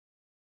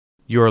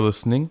You are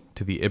listening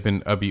to the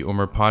Ibn Abi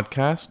Umar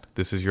podcast.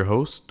 This is your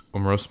host,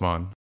 Umar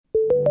Osman.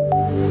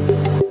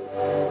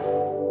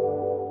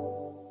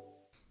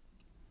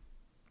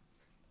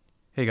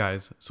 Hey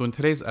guys, so in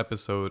today's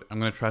episode, I'm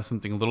going to try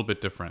something a little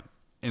bit different.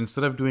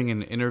 Instead of doing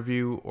an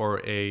interview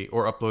or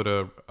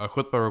upload a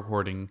khutbah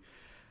recording,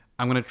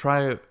 I'm going to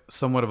try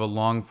somewhat of a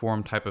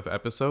long-form type of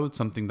episode,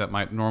 something that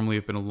might normally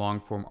have been a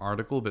long-form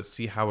article, but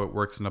see how it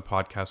works in a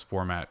podcast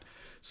format.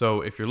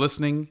 So if you're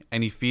listening,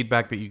 any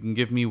feedback that you can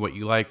give me, what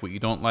you like, what you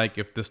don't like,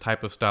 if this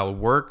type of style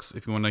works,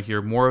 if you want to hear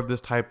more of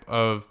this type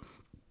of,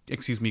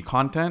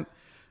 content,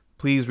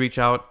 please reach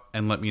out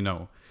and let me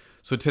know.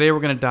 So today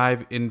we're going to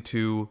dive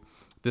into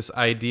this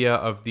idea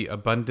of the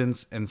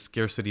abundance and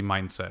scarcity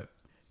mindset.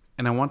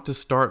 And I want to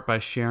start by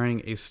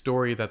sharing a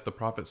story that the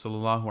Prophet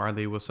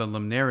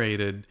ﷺ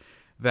narrated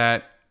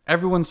that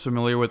everyone's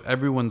familiar with,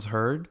 everyone's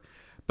heard,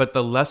 but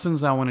the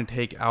lessons I want to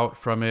take out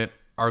from it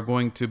are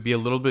going to be a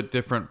little bit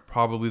different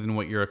probably than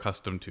what you're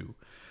accustomed to.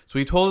 So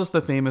he told us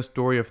the famous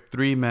story of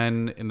three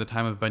men in the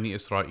time of Bani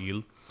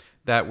Israel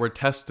that were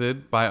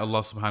tested by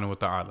Allah subhanahu wa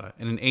ta'ala.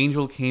 And an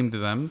angel came to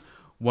them.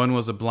 One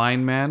was a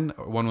blind man,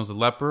 one was a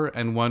leper,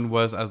 and one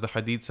was, as the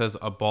hadith says,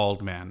 a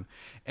bald man.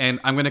 And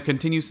I'm going to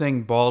continue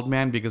saying bald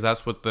man because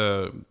that's what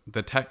the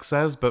text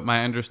says, but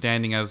my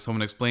understanding, as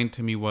someone explained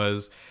to me,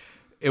 was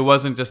it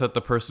wasn't just that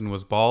the person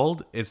was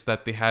bald, it's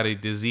that they had a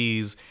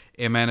disease,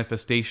 a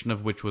manifestation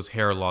of which was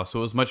hair loss. So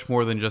it was much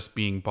more than just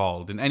being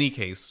bald. In any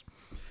case,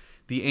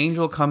 the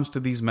angel comes to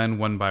these men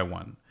one by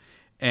one.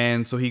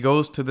 And so he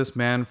goes to this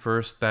man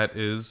first that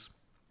is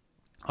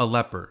a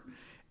leper.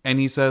 And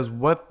he says,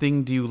 what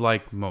thing do you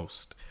like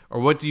most?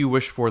 Or what do you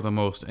wish for the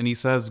most? And he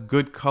says,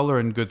 good color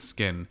and good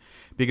skin,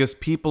 because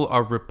people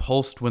are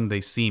repulsed when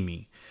they see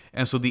me.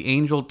 And so the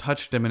angel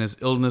touched him and his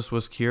illness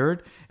was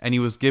cured and he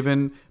was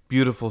given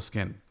beautiful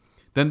skin.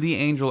 Then the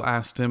angel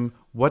asked him,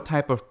 what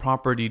type of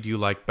property do you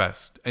like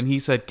best? And he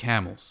said,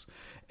 camels.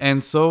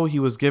 And so he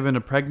was given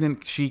a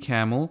pregnant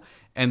she-camel,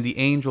 and the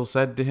angel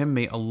said to him,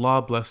 may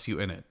Allah bless you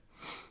in it.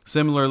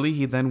 Similarly,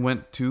 he then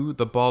went to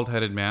the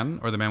bald-headed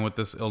man, or the man with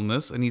this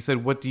illness, and he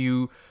said, what do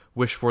you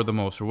wish for the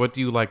most, or what do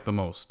you like the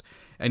most?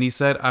 And he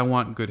said, I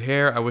want good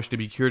hair, I wish to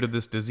be cured of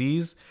this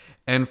disease,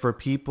 and for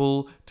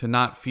people to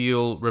not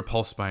feel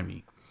repulsed by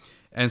me.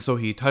 And so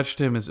he touched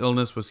him, his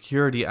illness was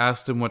cured. He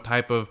asked him what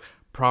type of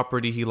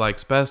property he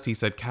likes best. He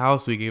said cow,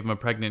 so he gave him a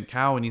pregnant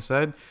cow, and he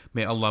said,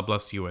 may Allah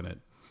bless you in it.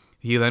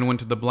 He then went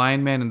to the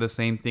blind man and the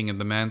same thing, and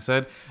the man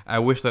said, I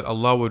wish that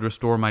Allah would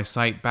restore my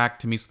sight back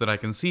to me so that I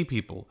can see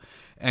people.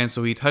 And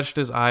so he touched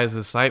his eyes,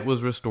 his sight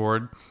was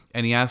restored,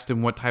 and he asked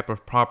him, what type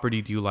of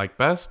property do you like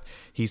best?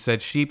 He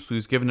said sheep, so he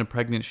was given a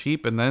pregnant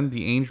sheep, and then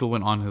the angel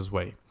went on his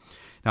way.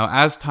 Now,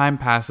 as time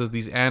passes,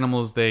 these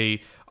animals,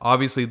 they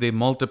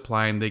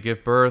multiply and they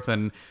give birth,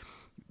 and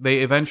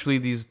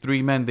these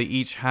three men, they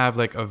each have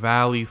like a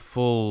valley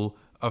full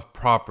of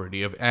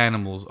property, of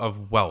animals,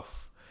 of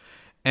wealth.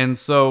 And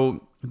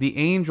so the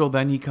angel,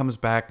 then he comes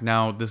back.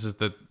 Now, this is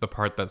the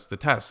part that's the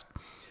test.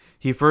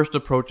 He first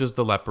approaches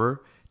the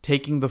leper,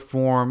 taking the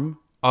form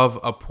of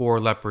a poor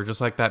leper,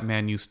 just like that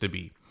man used to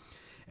be.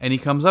 And he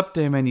comes up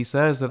to him and he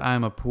says that I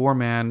am a poor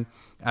man.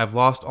 I've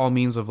lost all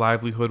means of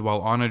livelihood while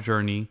on a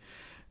journey.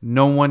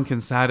 No one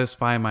can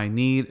satisfy my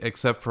need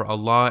except for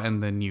Allah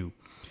and then you.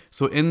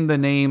 So in the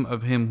name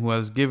of him who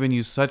has given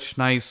you such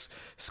nice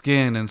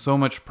skin and so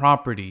much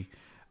property,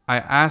 I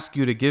ask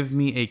you to give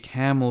me a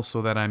camel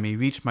so that I may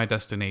reach my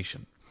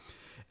destination.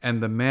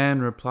 And the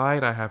man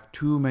replied, I have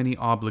too many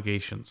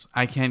obligations.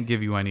 I can't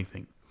give you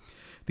anything.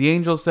 The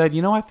angel said,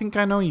 I think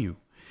I know you.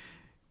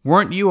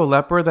 Weren't you a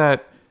leper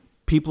that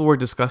people were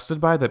disgusted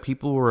by, that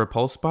people were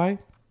repulsed by?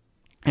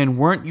 And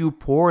weren't you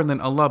poor and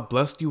then Allah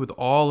blessed you with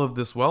all of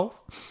this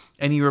wealth?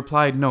 And he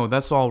replied, no,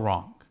 that's all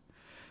wrong.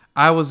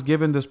 I was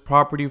given this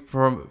property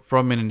from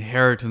an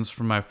inheritance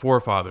from my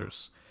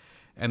forefathers.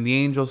 And the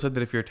angel said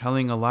that if you're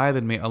telling a lie,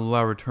 then may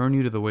Allah return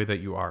you to the way that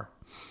you are.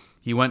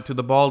 He went to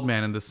the bald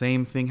man and the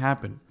same thing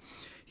happened.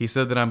 He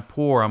said that I'm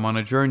poor, I'm on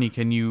a journey,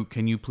 can you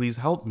please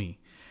help me?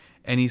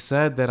 And he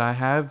said that I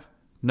have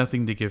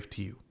nothing to give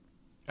to you.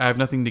 I have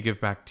nothing to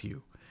give back to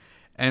you.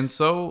 And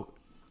so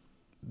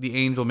the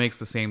angel makes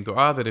the same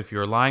dua that if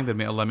you're lying, then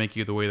may Allah make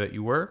you the way that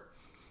you were.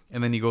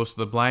 And then he goes to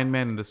the blind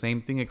man and the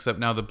same thing, except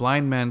now the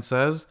blind man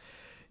says,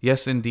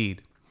 yes,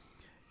 indeed.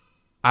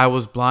 I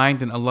was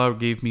blind and Allah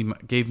gave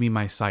me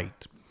my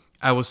sight.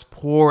 I was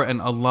poor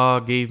and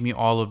Allah gave me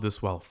all of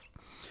this wealth.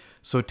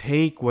 So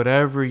take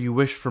whatever you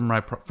wish from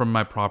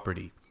my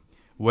property.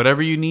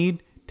 Whatever you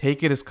need,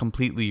 take it as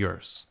completely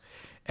yours.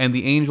 And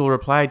the angel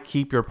replied,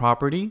 keep your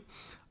property.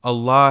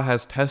 Allah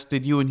has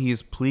tested you and he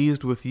is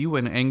pleased with you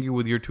and angry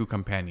with your two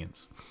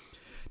companions.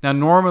 Now,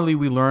 normally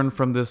we learn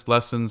from this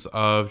lessons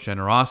of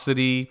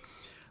generosity,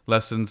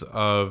 lessons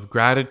of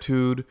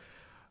gratitude.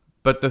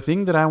 But the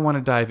thing that I want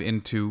to dive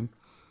into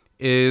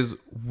is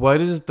what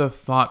is the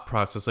thought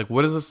process? Like,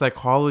 what is the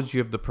psychology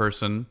of the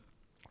person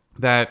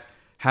that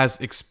has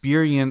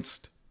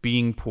experienced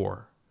being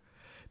poor?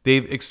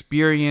 They've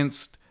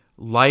experienced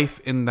life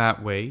in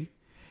that way.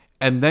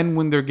 And then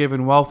when they're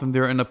given wealth and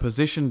they're in a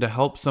position to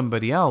help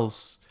somebody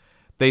else,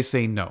 they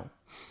say, no,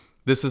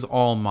 this is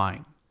all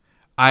mine.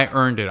 I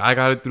earned it. I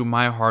got it through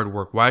my hard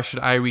work. Why should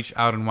I reach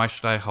out and why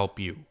should I help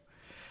you?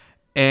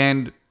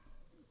 And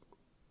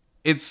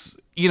it's,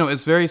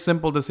 it's very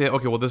simple to say,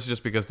 okay, well, this is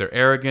just because they're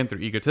arrogant,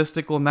 they're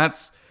egotistical, and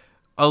that's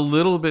a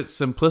little bit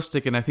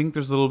simplistic, and I think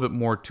there's a little bit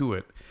more to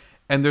it.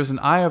 And there's an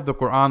ayah of the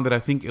Quran that I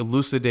think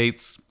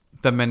elucidates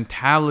the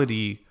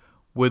mentality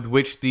with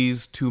which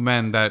these two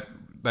men that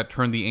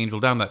turned the angel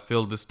down, that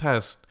failed this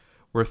test,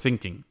 were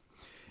thinking.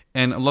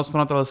 And Allah subhanahu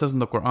wa ta'ala says in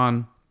the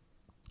Quran,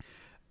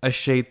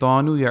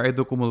 الشيطان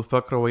يعدكم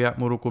الفقر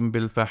ويأمركم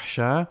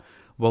بالفحشاء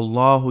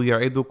والله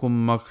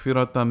يعدكم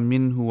مغفرة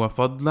منه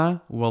وفضلا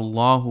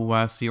والله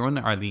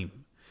واسع عليم.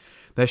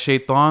 That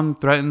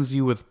Shaytan threatens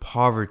you with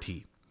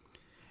poverty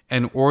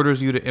and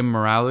orders you to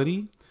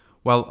immorality,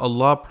 while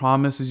Allah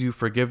promises you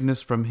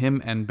forgiveness from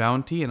Him and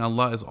bounty, and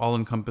Allah is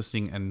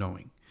all-encompassing and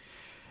knowing.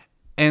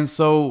 And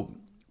so,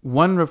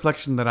 one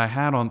reflection that I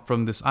had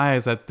from this ayah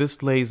is that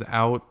this lays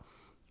out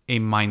a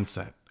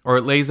mindset, or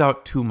it lays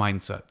out two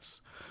mindsets.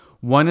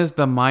 One is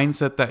the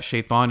mindset that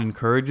Shaytan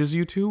encourages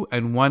you to,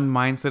 and one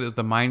mindset is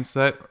the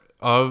mindset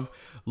of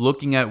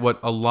looking at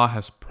what Allah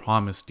has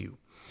promised you.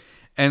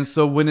 And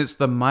so when it's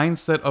the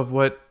mindset of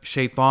what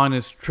Shaytan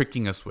is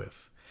tricking us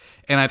with,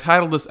 and I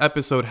titled this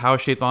episode, How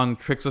Shaytan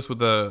Tricks Us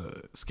with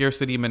a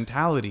Scarcity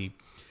Mentality,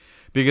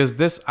 because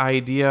this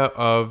idea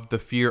of the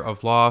fear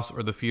of loss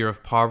or the fear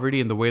of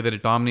poverty and the way that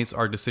it dominates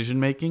our decision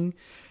making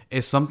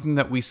is something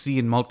that we see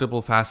in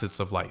multiple facets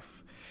of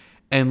life.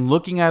 And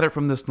looking at it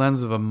from this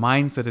lens of a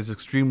mindset is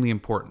extremely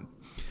important,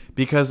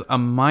 because a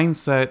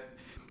mindset,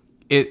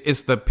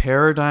 it's the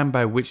paradigm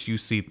by which you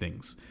see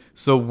things.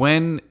 So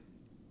when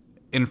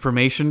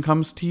information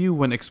comes to you,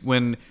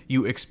 when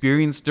you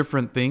experience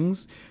different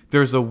things,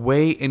 there's a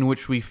way in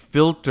which we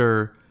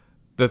filter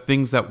the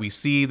things that we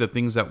see, the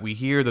things that we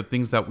hear, the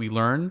things that we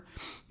learn.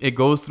 It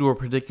goes through a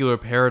particular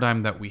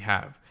paradigm that we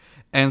have.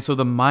 And so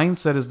the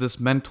mindset is this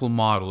mental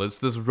model. It's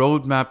this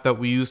roadmap that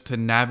we use to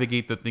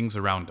navigate the things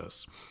around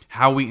us,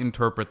 how we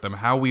interpret them,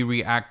 how we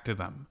react to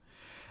them.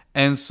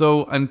 And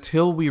so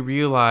until we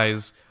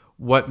realize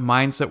what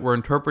mindset we're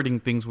interpreting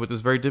things with,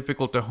 it's very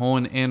difficult to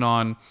hone in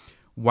on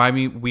why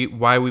we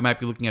might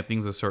be looking at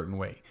things a certain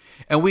way.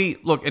 And we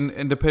look,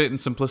 and to put it in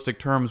simplistic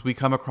terms, we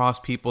come across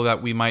people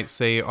that we might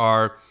say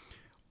are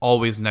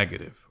always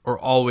negative or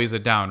always a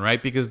down,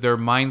 right? Because their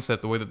mindset,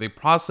 the way that they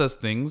process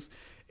things,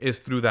 is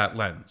through that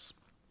lens.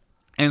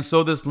 And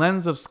so this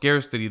lens of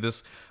scarcity,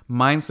 this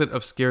mindset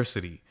of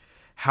scarcity,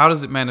 how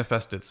does it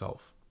manifest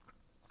itself?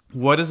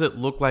 What does it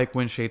look like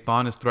when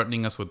Shaytan is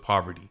threatening us with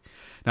poverty?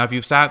 Now, if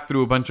you've sat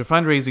through a bunch of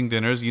fundraising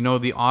dinners, you know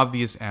the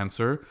obvious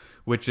answer,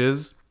 which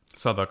is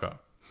sadaqah.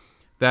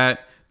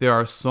 That there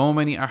are so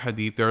many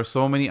ahadith, there are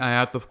so many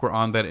ayat of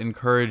Quran that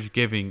encourage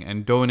giving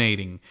and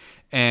donating.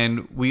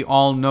 And we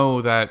all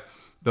know that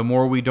the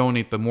more we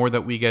donate, the more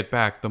that we get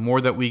back, the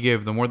more that we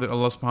give, the more that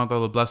Allah subhanahu wa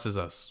ta'ala blesses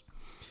us.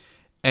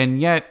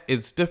 And yet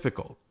it's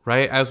difficult,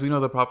 right? As we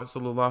know, the Prophet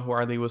sallallahu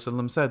alaihi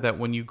wasallam said that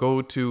when you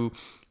go to,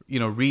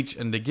 reach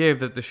and to give,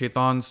 that the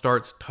Shaytan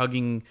starts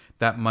tugging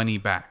that money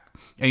back,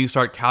 and you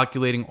start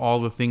calculating all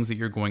the things that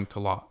you're going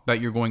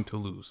to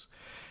lose.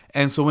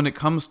 And so when it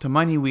comes to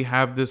money, we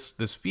have this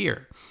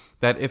fear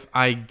that if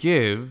I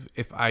give,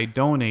 if I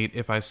donate,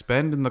 if I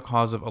spend in the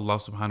cause of Allah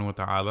subhanahu wa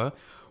ta'ala,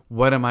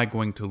 what am I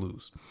going to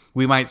lose?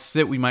 We might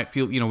sit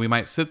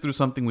through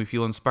something, we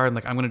feel inspired,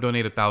 like I'm going to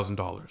donate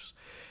 $1,000.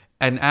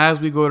 And as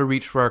we go to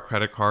reach for our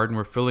credit card and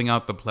we're filling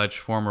out the pledge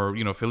form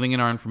or, filling in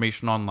our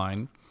information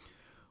online,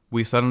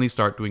 we suddenly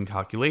start doing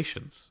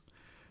calculations.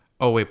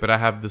 Oh, wait, but I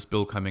have this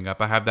bill coming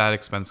up. I have that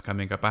expense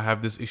coming up. I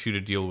have this issue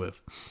to deal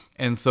with.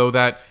 And so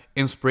that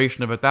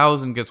inspiration of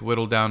 1,000 gets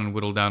whittled down and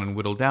whittled down and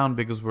whittled down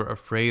because we're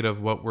afraid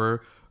of what we're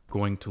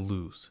going to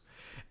lose.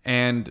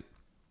 And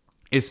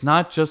it's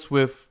not just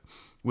with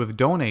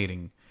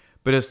donating,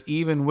 but it's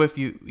even with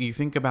you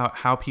think about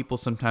how people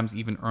sometimes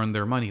even earn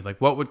their money.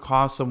 Like what would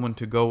cause someone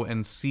to go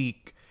and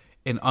seek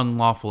an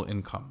unlawful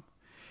income?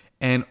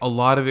 And a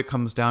lot of it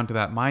comes down to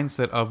that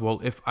mindset of, well,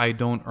 if I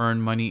don't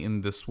earn money in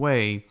this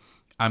way,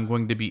 I'm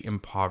going to be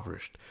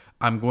impoverished.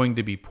 I'm going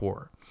to be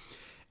poor.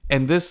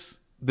 And this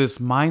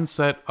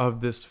mindset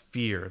of this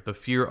fear, the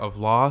fear of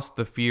loss,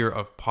 the fear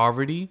of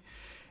poverty,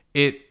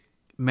 it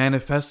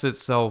manifests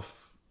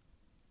itself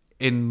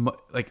in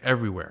like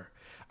everywhere.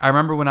 I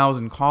remember when I was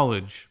in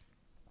college,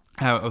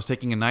 I was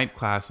taking a night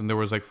class and there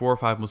was like 4 or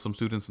 5 Muslim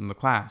students in the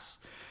class.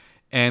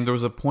 And there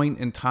was a point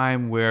in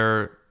time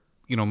where,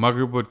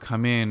 Maghrib would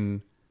come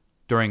in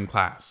during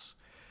class.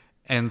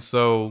 And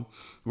so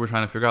we're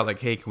trying to figure out like,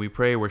 hey, can we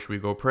pray? Where should we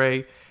go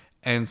pray?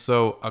 And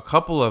so a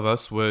couple of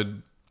us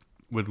would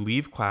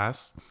leave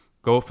class,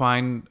 go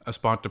find a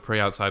spot to pray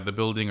outside the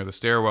building or the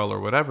stairwell or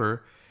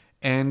whatever.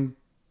 And,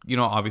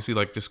 obviously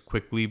like just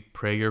quickly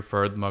pray your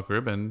fard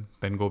Maghrib and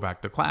then go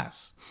back to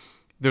class.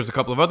 There's a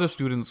couple of other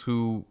students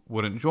who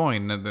wouldn't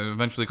join, and then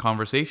eventually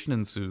conversation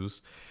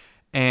ensues.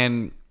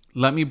 And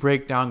let me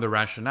break down the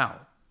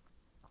rationale.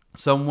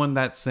 Someone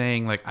that's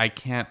saying like, I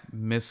can't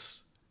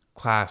miss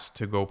class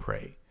to go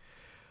pray.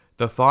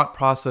 The thought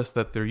process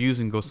that they're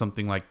using goes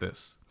something like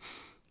this.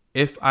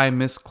 If I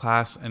miss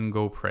class and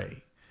go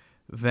pray,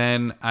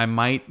 then I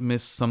might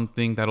miss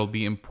something that'll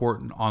be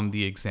important on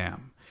the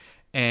exam.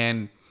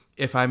 And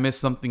if I miss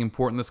something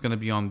important that's going to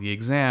be on the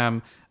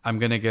exam, I'm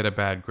going to get a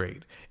bad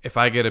grade. If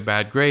I get a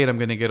bad grade, I'm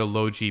going to get a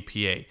low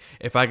GPA.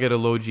 If I get a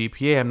low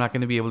GPA, I'm not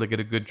going to be able to get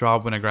a good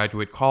job when I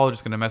graduate college.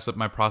 It's going to mess up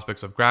my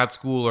prospects of grad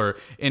school or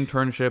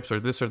internships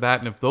or this or that.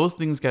 And if those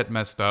things get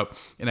messed up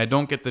and I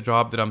don't get the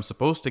job that I'm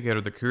supposed to get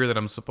or the career that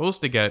I'm supposed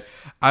to get,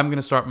 I'm going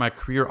to start my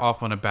career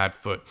off on a bad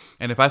foot.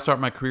 And if I start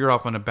my career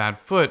off on a bad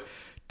foot,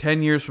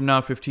 10 years from now,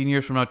 15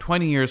 years from now,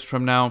 20 years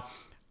from now,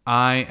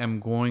 I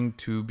am going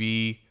to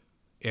be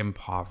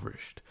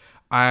impoverished.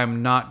 I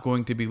am not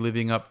going to be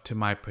living up to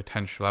my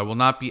potential. I will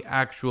not be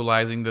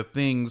actualizing the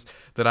things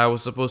that I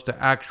was supposed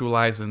to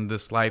actualize in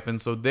this life. And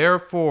so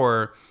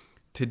therefore,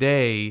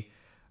 today,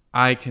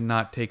 I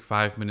cannot take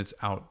 5 minutes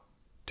out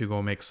to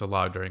go make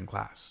salah during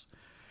class.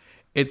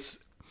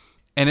 It's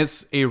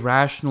a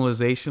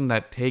rationalization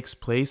that takes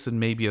place in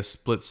maybe a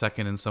split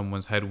second in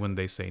someone's head when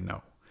they say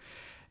no.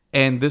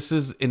 And this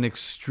is an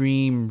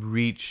extreme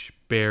reach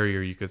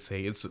barrier, you could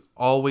say. It's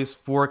always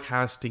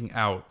forecasting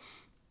out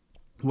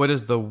what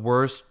is the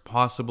worst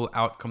possible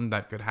outcome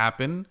that could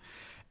happen,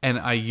 and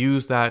I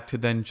use that to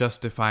then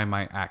justify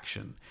my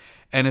action.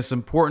 And it's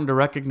important to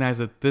recognize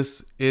that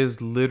this is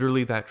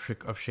literally that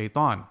trick of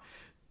Shaytan,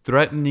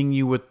 threatening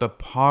you with the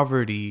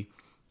poverty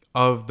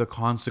of the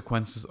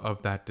consequences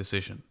of that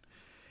decision.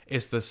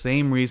 It's the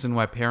same reason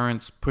why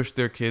parents push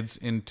their kids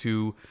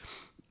into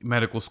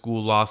medical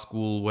school, law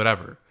school,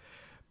 whatever.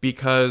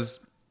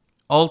 Because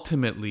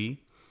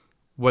ultimately,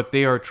 what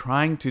they are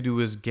trying to do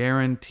is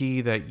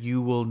guarantee that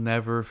you will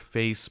never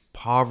face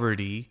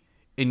poverty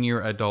in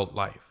your adult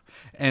life.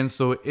 And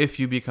so if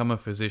you become a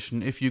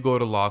physician, if you go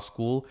to law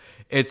school,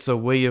 it's a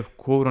way of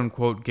quote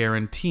unquote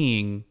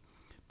guaranteeing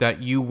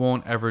that you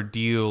won't ever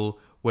deal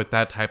with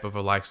that type of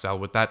a lifestyle,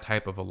 with that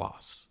type of a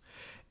loss.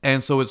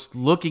 And so it's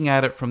looking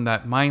at it from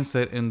that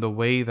mindset in the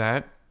way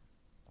that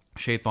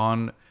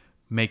Shaytan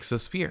makes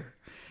us fear.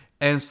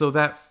 And so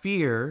that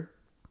fear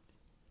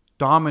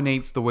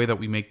dominates the way that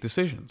we make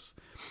decisions.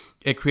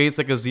 It creates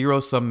like a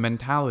zero-sum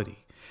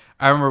mentality.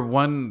 I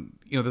remember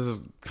this is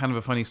kind of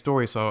a funny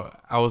story. So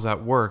I was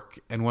at work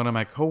and one of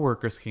my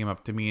coworkers came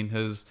up to me and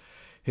his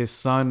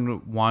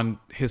son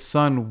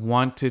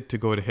wanted to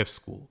go to Hifz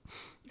school.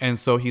 And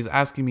so he's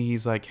asking me,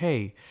 he's like,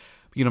 hey,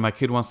 my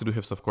kid wants to do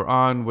Hifz of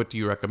Quran. What do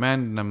you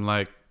recommend? And I'm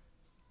like,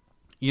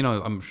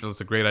 I'm sure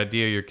that's a great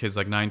idea. Your kid's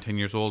like 9, 10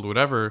 years old,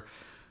 whatever.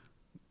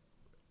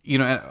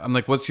 And I'm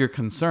like, what's your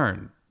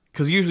concern?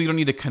 Because usually you don't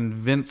need to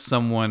convince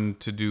someone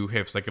to do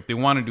Hifz. Like if they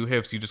want to do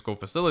Hifz, you just go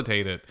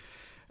facilitate it.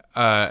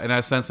 In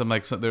that sense, I'm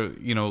like, what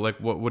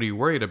are you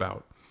worried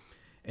about?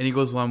 And he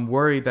goes, well, I'm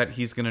worried that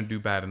he's going to do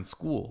bad in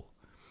school.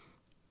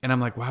 And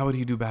I'm like, why would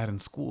he do bad in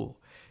school?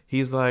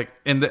 He's like,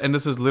 and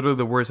this is literally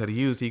the words that he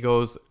used. He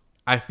goes,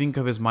 I think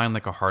of his mind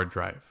like a hard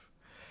drive.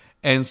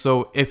 And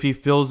so if he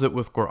fills it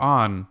with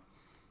Quran,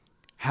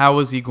 how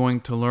is he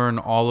going to learn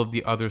all of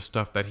the other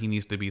stuff that he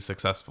needs to be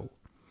successful?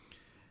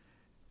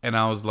 And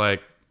I was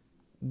like,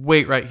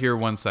 wait right here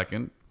 1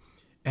 second.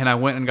 And I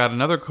went and got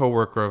another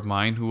coworker of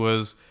mine who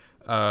was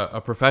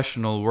a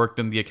professional, worked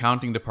in the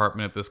accounting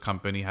department at this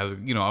company, has,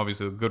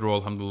 obviously a good role,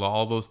 alhamdulillah,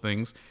 all those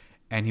things.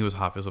 And he was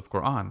Hafiz of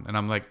Quran. And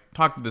I'm like,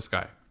 talk to this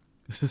guy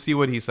to see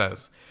what he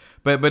says.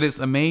 But it's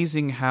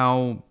amazing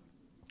how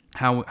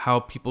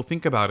people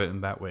think about it in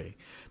that way.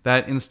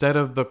 That instead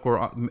of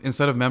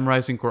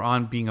memorizing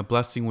Quran being a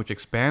blessing which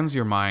expands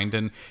your mind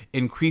and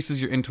increases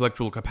your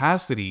intellectual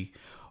capacity,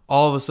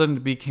 all of a sudden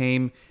it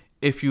became,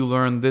 if you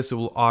learn this, it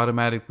will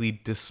automatically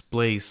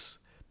displace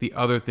the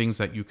other things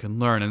that you can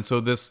learn. And so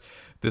this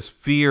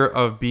fear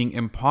of being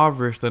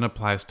impoverished then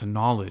applies to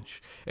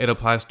knowledge. It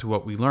applies to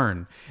what we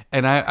learn.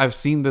 And I've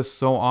seen this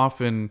so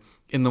often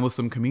in the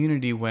Muslim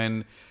community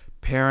when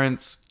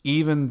parents,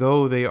 even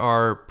though they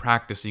are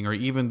practicing or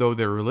even though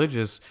they're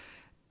religious,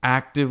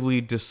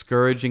 actively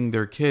discouraging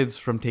their kids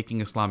from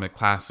taking Islamic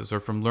classes or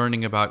from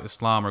learning about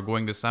Islam or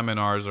going to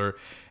seminars or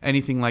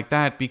anything like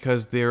that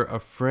because they're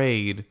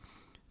afraid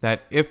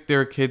that if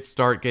their kids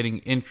start getting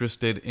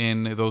interested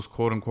in those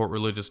quote-unquote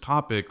religious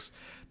topics,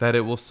 that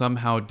it will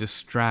somehow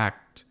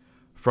distract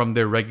from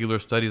their regular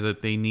studies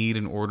that they need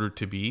in order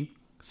to be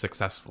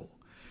successful.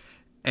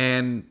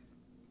 And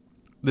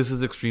this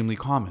is extremely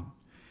common.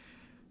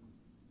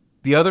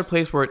 The other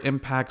place where it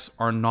impacts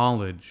our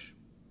knowledge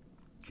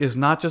is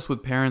not just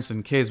with parents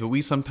and kids, but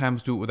we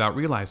sometimes do it without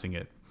realizing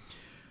it.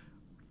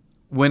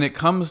 When it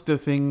comes to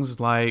things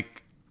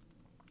like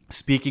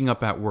speaking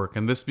up at work,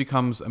 and this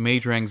becomes a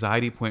major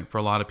anxiety point for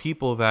a lot of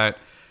people that,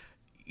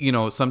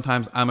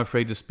 sometimes I'm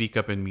afraid to speak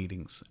up in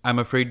meetings. I'm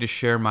afraid to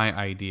share my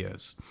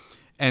ideas.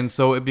 And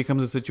so it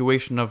becomes a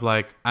situation of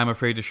like, I'm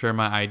afraid to share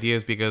my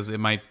ideas because it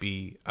might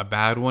be a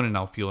bad one and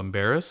I'll feel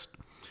embarrassed.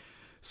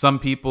 Some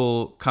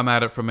people come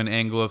at it from an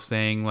angle of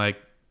saying like,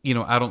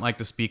 I don't like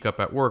to speak up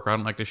at work, or I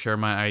don't like to share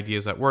my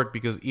ideas at work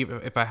because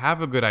if I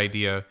have a good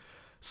idea,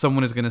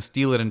 someone is going to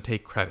steal it and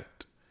take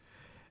credit.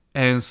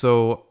 And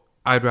so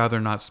I'd rather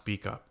not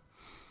speak up.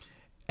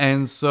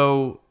 And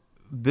so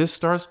this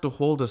starts to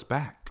hold us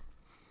back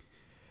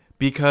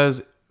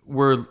because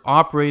we're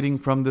operating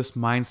from this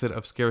mindset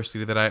of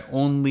scarcity that I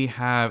only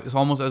have. It's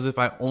almost as if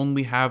I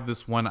only have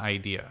this one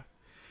idea.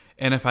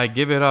 And if I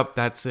give it up,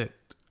 that's it.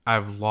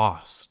 I've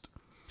lost.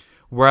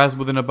 Whereas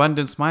with an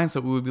abundance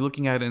mindset, we would be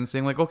looking at it and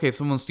saying like, okay, if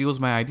someone steals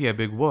my idea,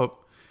 big whoop,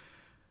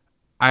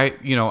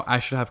 I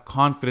should have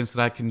confidence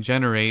that I can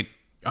generate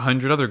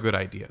 100 other good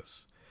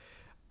ideas.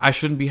 I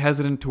shouldn't be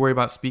hesitant to worry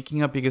about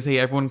speaking up because, hey,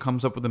 everyone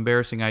comes up with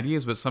embarrassing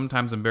ideas, but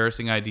sometimes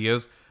embarrassing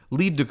ideas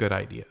lead to good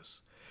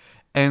ideas.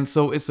 And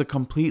so it's a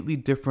completely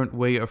different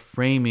way of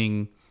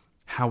framing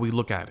how we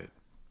look at it.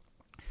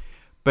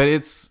 But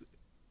it's,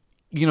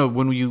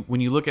 when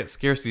you look at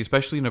scarcity,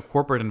 especially in a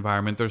corporate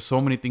environment, there's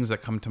so many things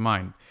that come to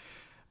mind.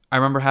 I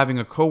remember having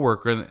a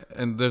coworker,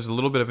 and there's a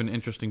little bit of an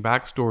interesting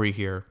backstory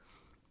here.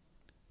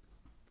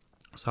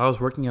 So I was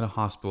working at a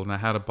hospital and I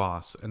had a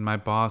boss, and my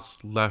boss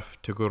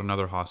left to go to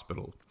another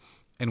hospital.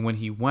 And when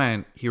he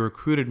went, he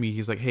recruited me.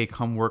 He's like, hey,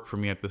 come work for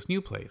me at this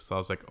new place. So I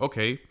was like,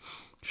 okay,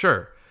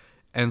 sure.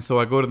 And so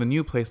I go to the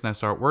new place and I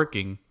start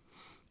working.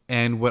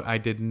 And what I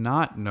did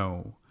not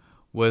know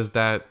was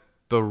that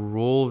the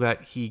role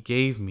that he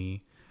gave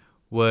me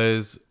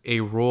was a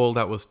role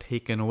that was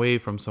taken away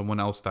from someone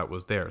else that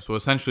was there. So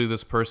essentially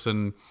this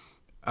person,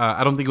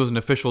 I don't think it was an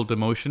official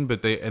demotion,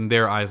 but in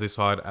their eyes, they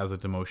saw it as a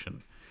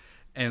demotion.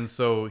 And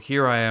so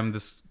here I am,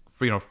 this,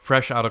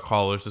 fresh out of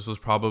college. This was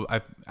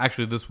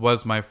this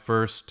was my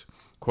first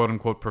quote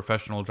unquote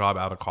professional job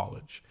out of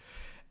college.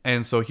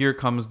 And so here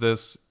comes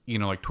this,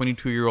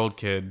 22-year-old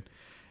kid,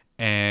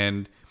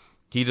 and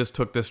he just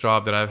took this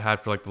job that I've had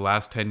for like the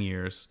last 10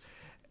 years.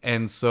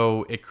 And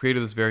so it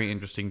created this very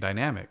interesting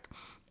dynamic.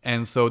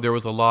 And so there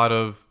was a lot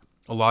of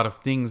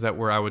things that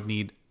where I would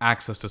need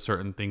access to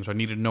certain things, or I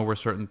needed to know where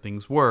certain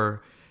things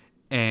were.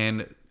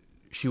 And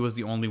she was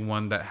the only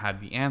one that had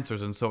the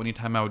answers. And so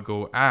anytime I would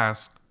go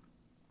ask,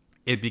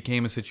 it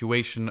became a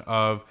situation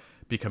of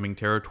becoming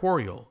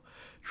territorial,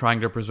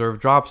 trying to preserve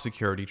job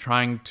security,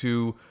 trying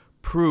to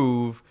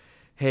prove,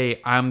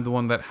 hey, I'm the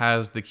one that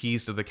has the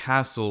keys to the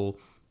castle.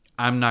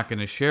 I'm not going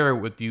to share it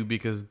with you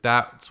because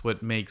that's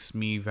what makes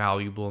me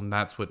valuable and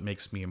that's what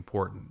makes me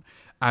important.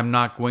 I'm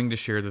not going to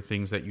share the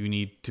things that you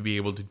need to be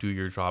able to do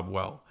your job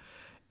well.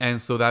 And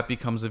so that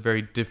becomes a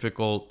very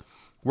difficult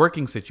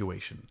working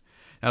situation.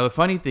 Now, the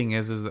funny thing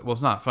is that, well,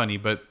 it's not funny,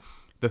 but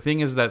the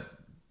thing is that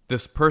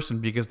this person,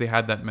 because they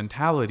had that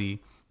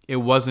mentality, it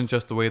wasn't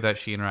just the way that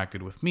she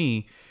interacted with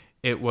me.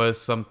 It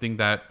was something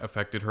that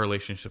affected her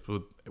relationship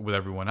with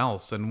everyone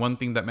else. And one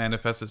thing that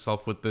manifests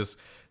itself with this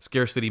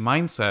scarcity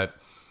mindset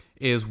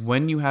is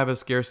when you have a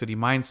scarcity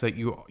mindset,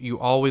 you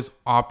always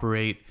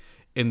operate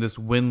in this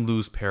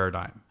win-lose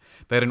paradigm.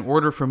 That in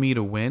order for me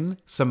to win,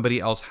 somebody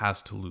else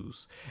has to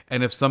lose.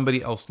 And if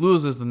somebody else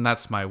loses, then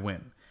that's my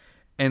win.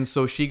 And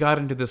so she got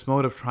into this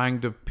mode of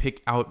trying to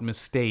pick out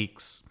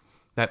mistakes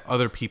that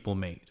other people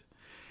made.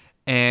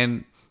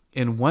 And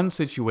in one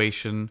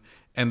situation,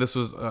 and this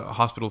was a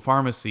hospital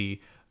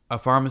pharmacy, a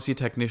pharmacy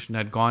technician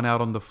had gone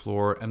out on the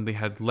floor and they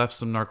had left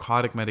some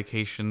narcotic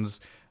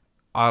medications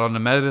out on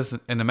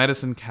in a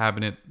medicine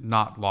cabinet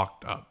not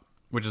locked up,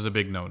 which is a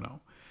big no-no.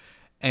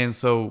 And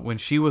so when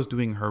she was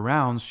doing her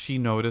rounds, she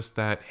noticed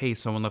that, hey,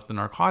 someone left the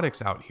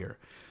narcotics out here.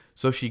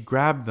 So she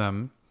grabbed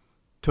them,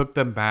 took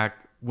them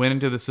back, went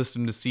into the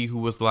system to see who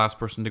was the last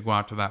person to go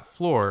out to that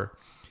floor.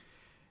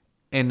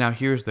 And now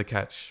here's the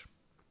catch.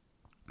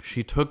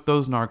 She took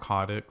those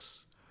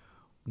narcotics,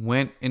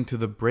 went into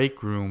the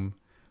break room,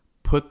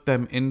 put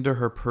them into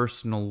her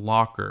personal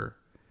locker,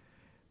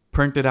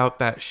 printed out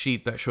that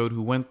sheet that showed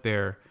who went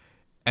there,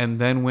 and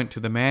then went to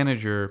the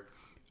manager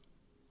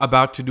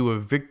about to do a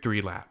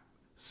victory lap,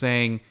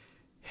 saying,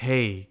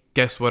 hey,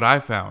 guess what I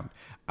found?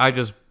 I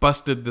just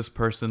busted this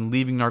person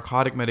leaving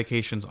narcotic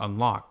medications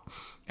unlocked.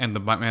 And the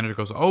manager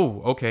goes,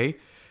 oh, okay.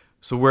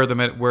 So where are the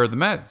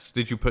meds?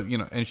 Did you put,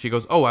 and she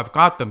goes, oh, I've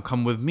got them.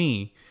 Come with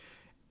me.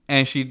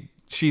 And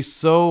she's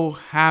so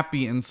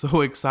happy and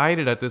so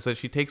excited at this that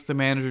she takes the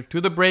manager to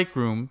the break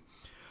room,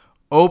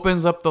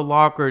 opens up the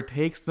locker,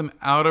 takes them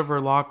out of her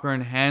locker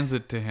and hands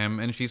it to him.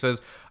 And she says,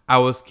 I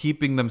was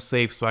keeping them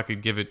safe so I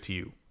could give it to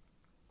you.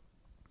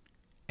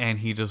 And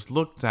he just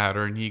looked at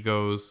her and he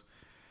goes,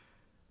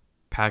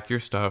 pack your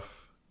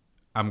stuff.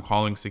 I'm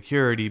calling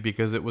security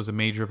because it was a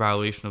major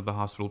violation of the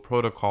hospital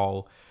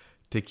protocol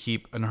to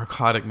keep a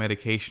narcotic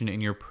medication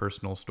in your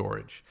personal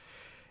storage.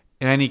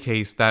 In any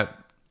case,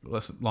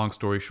 long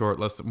story short,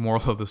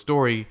 moral of the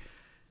story,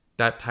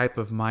 that type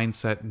of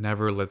mindset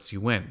never lets you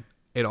win.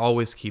 It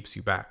always keeps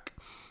you back.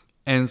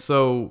 And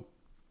so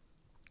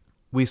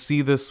we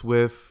see this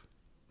with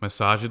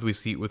masajid, we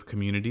see it with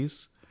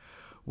communities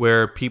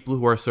where people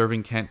who are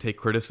serving can't take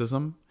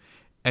criticism.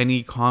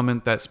 Any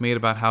comment that's made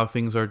about how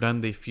things are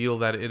done, they feel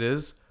that it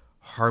is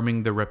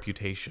harming their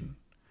reputation,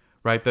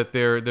 right? That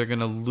they're going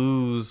to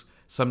lose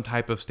some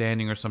type of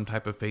standing or some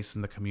type of face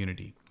in the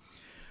community.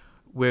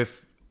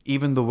 With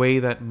even the way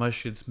that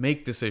masjids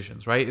make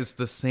decisions, right? It's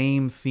the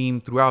same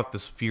theme throughout,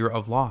 this fear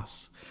of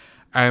loss.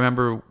 I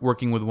remember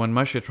working with one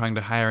masjid trying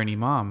to hire an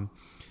imam,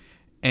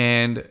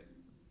 and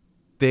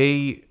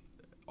they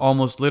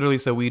almost literally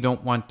said, we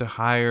don't want to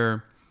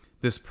hire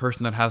this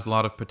person that has a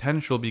lot of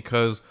potential,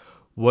 because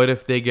what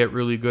if they get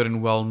really good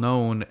and well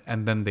known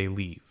and then they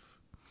leave?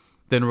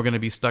 Then we're going to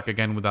be stuck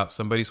again without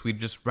somebody, so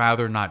we'd just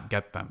rather not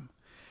get them.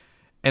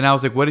 And I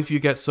was like, what if you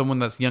get someone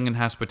that's young and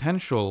has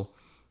potential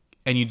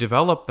and you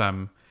develop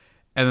them,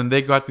 and then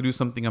they got to do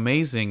something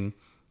amazing,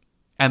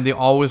 and they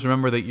always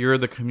remember that you're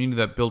the community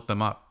that built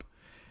them up.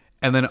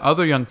 And then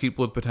other young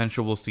people with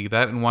potential will see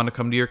that and want to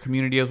come to your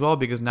community as well,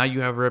 because now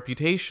you have a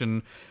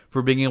reputation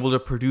for being able to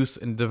produce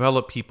and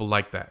develop people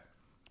like that.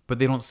 But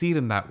they don't see it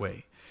in that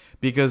way,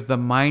 because the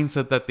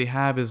mindset that they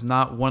have is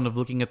not one of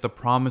looking at the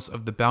promise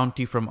of the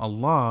bounty from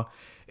Allah.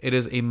 It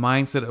is a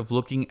mindset of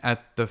looking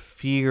at the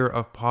fear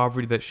of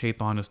poverty that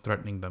Shaytan is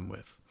threatening them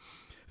with.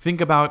 Think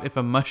about if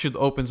a masjid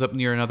opens up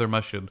near another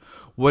masjid.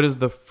 What is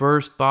the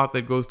first thought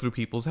that goes through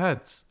people's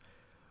heads?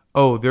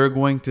 Oh, they're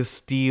going to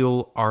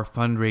steal our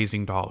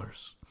fundraising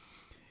dollars.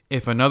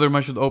 If another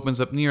masjid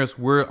opens up near us,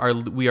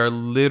 we are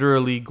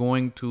literally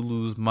going to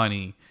lose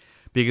money,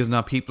 because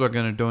now people are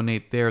going to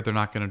donate there. They're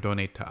not going to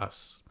donate to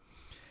us.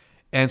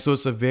 And so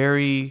it's a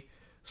very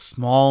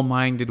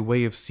small-minded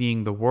way of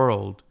seeing the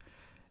world.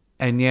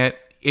 And yet,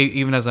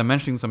 even as I'm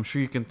mentioning this, I'm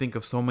sure you can think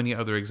of so many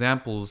other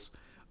examples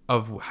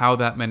of how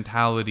that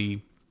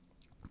mentality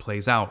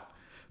plays out.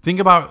 Think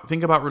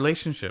about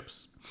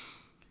relationships.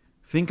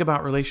 Think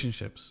about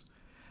relationships.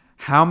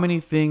 How many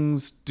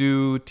things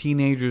do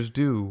teenagers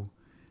do,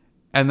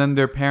 and then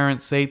their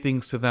parents say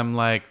things to them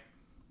like,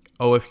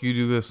 oh, if you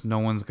do this, no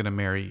one's going to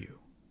marry you.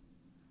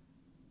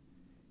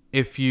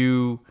 If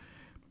you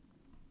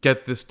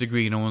get this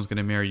degree, no one's going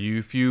to marry you.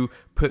 If you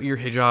put your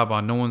hijab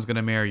on, no one's going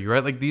to marry you,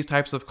 right? Like these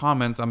types of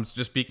comments, I'm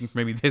just speaking for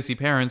maybe desi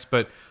parents,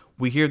 but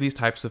we hear these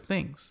types of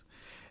things.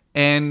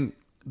 And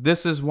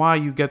this is why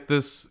you get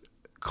this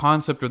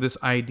concept or this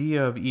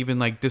idea of even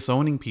like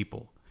disowning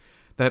people.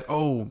 That,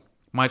 oh,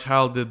 my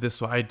child did this,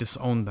 so I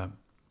disown them,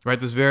 right?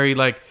 This very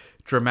like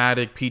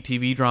dramatic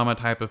PTV drama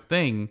type of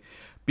thing,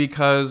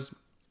 because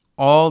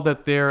all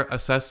that they're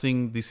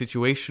assessing the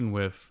situation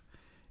with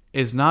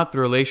is not the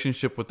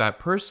relationship with that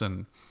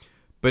person,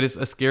 but it's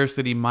a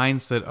scarcity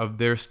mindset of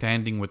their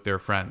standing with their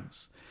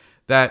friends.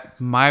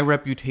 That my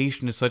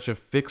reputation is such a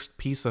fixed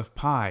piece of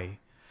pie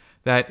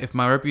that if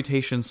my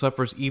reputation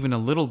suffers even a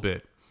little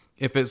bit,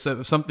 if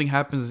something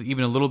happens that's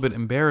even a little bit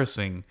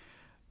embarrassing,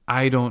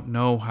 I don't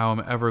know how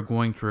I'm ever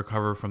going to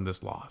recover from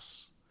this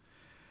loss.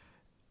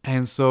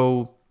 And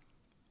so,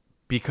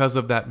 because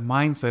of that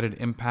mindset, it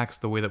impacts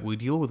the way that we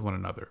deal with one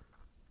another.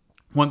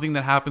 One thing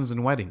that happens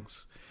in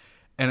weddings,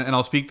 and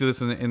I'll speak to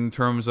this in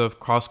terms of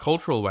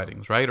cross-cultural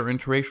weddings, right? Or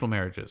interracial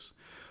marriages.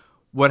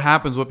 What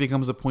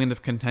becomes a point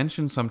of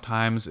contention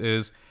sometimes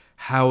is,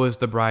 how is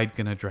the bride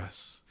going to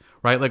dress?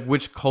 Right? Like,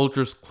 which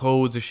culture's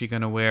clothes is she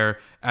going to wear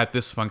at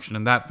this function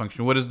and that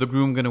function? What is the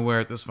groom going to wear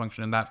at this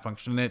function and that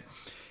function?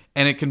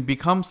 And it can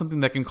become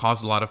something that can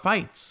cause a lot of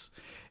fights.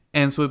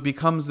 And so it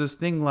becomes this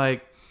thing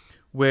like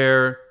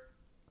where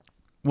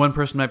one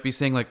person might be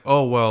saying like,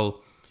 oh,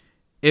 well,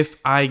 if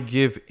I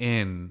give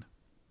in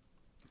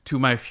to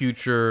my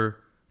future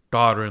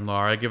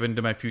daughter-in-law, or I give in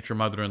to my future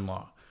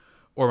mother-in-law,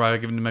 or I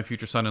give in to my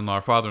future son-in-law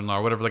or father-in-law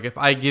or whatever, like if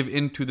I give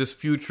in to this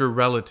future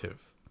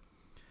relative,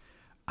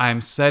 I'm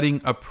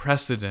setting a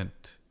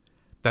precedent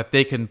that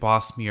they can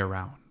boss me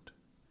around,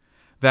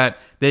 that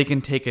they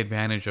can take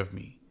advantage of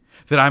me,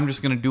 that I'm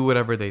just going to do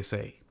whatever they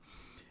say.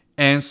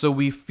 And so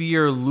we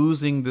fear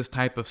losing this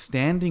type of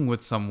standing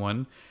with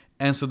someone.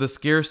 And so the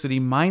scarcity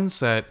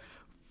mindset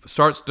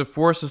starts to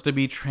force us to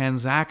be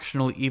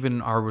transactional even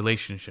in our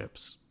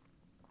relationships.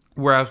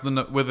 Whereas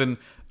with an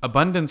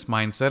abundance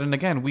mindset, and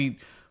again,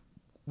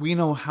 we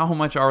know how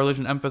much our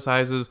religion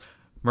emphasizes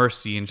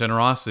mercy and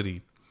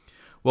generosity.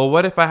 Well,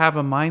 what if I have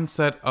a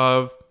mindset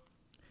of,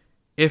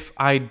 if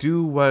I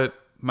do what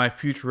my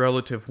future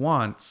relative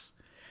wants,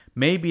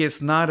 maybe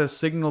it's not a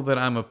signal that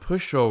I'm a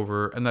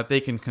pushover and that they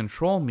can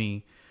control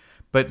me,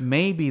 but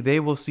maybe they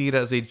will see it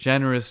as a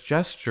generous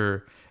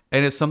gesture,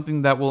 and it's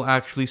something that will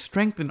actually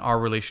strengthen our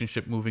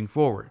relationship moving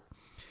forward.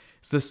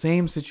 It's the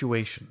same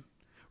situation,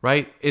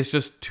 right? It's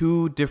just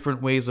two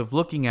different ways of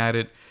looking at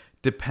it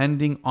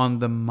depending on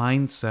the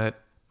mindset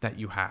that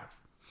you have.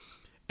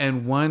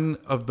 And one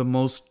of the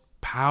most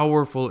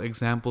powerful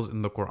examples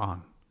in the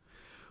Quran,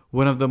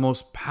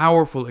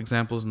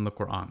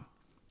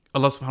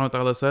 Allah subhanahu wa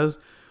ta'ala says,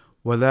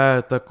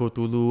 وَلَا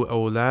تَقْتُلُوا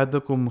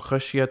أَوْلَادَكُمْ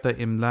خَشْيَةَ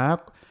إِمْلَاقٍ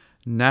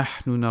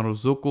نَحْنُ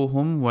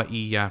نَرْزُقُهُمْ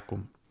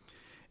وَإِيَّاكُمْ.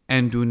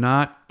 And do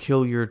not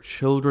kill your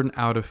children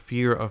out of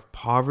fear of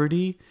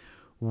poverty.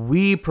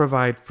 We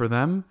provide for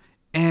them,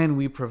 and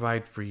we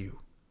provide for you.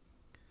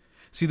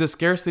 See, the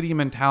scarcity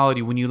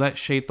mentality, when you let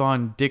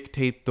Shaytan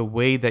dictate the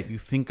way that you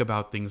think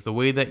about things, the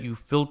way that you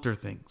filter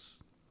things,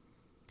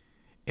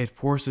 it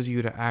forces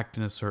you to act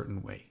in a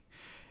certain way.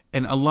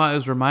 And Allah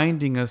is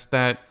reminding us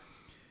that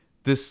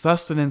this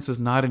sustenance is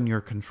not in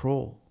your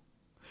control.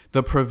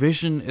 The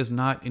provision is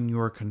not in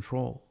your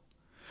control.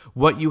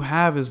 What you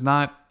have is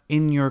not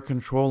in your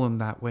control in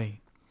that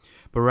way.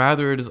 but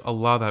rather it is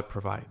Allah that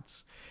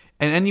provides.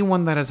 And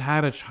anyone that has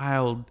had a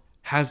child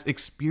has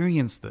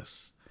experienced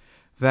this,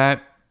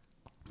 that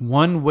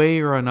one way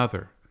or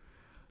another,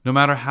 no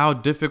matter how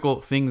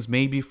difficult things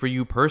may be for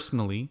you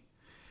personally,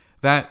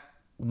 that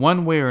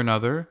one way or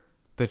another,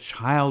 the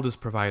child is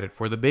provided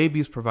for, the baby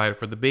is provided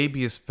for, the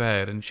baby is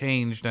fed and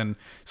changed and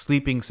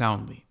sleeping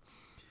soundly.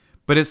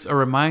 But it's a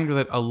reminder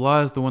that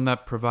Allah is the one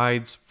that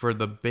provides for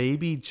the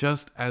baby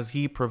just as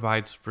He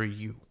provides for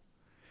you.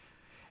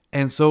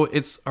 And so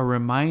it's a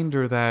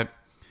reminder that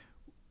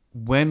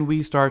when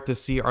we start to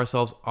see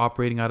ourselves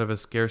operating out of a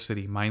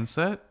scarcity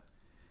mindset,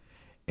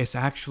 it's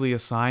actually a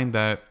sign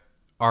that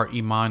our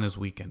iman is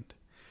weakened,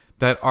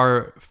 that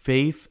our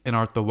faith and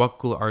our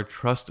tawakkul, our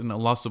trust in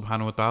Allah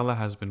subhanahu wa ta'ala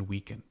has been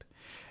weakened.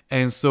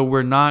 And so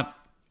we're not,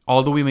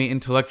 although we may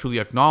intellectually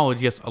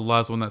acknowledge, yes,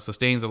 Allah is the one that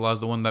sustains, Allah is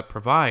the one that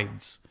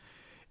provides,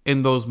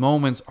 in those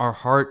moments, our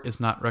heart is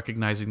not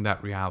recognizing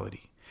that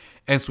reality.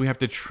 And so we have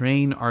to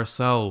train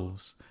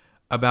ourselves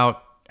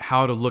about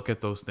how to look at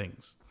those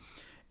things.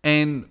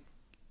 And,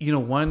 you know,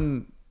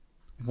 one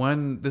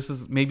this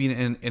is maybe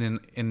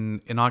an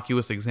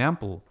innocuous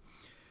example,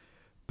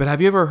 but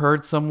have you ever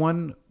heard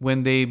someone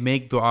when they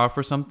make dua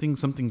for something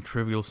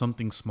trivial,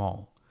 something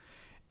small,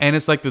 and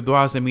it's like the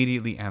dua is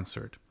immediately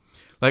answered?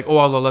 Like, oh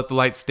Allah, let the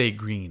light stay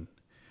green,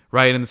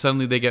 right? And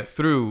suddenly they get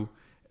through,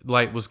 the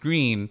light was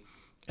green,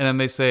 and then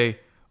they say,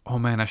 oh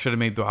man, I should have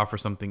made dua for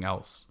something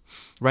else,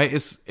 right?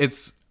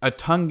 It's a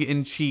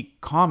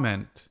tongue-in-cheek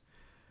comment,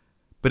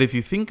 but if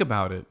you think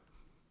about it,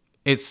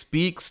 it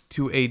speaks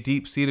to a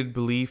deep-seated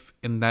belief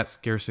in that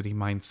scarcity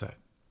mindset.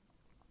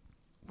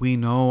 We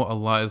know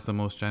Allah is the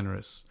most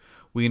generous.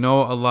 We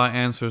know Allah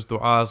answers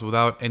du'as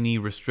without any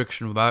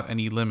restriction, without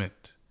any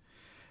limit.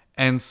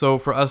 And so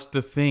for us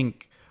to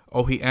think,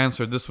 oh, He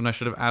answered this one, I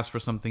should have asked for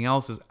something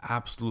else, is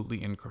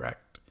absolutely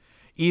incorrect.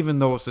 Even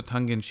though it's a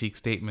tongue-in-cheek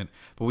statement.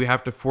 But we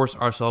have to force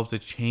ourselves to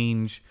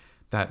change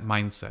that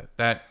mindset.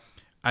 That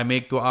I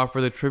make dua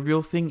for the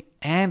trivial thing,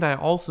 and I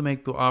also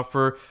make dua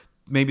for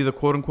maybe the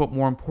quote-unquote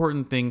more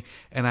important thing,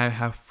 and I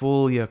have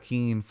full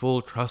yaqeen,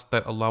 full trust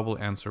that Allah will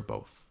answer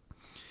both.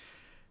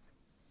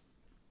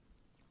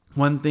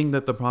 One thing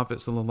that the Prophet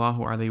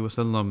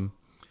ﷺ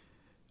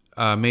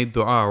made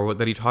dua, or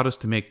that he taught us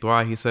to make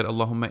dua, he said,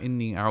 Allahumma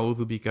inni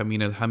a'udhu bika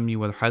min al-hammi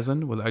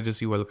wal-hazan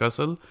wal-ajzi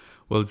wal-kasal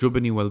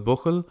wal-jubni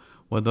wal-bukhl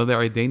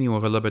wa-dala'i dayni wa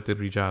ghalabat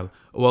al-rijal.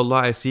 O Allah,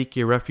 I seek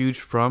your refuge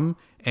from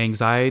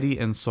anxiety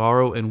and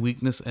sorrow and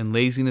weakness and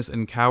laziness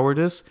and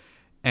cowardice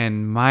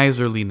and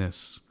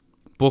miserliness,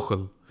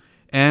 bukhl,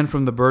 and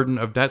from the burden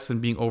of debts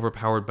and being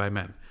overpowered by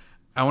men.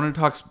 I want to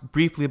talk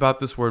briefly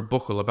about this word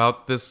bukhl,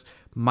 about this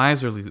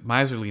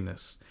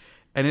miserliness.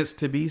 And it's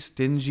to be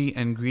stingy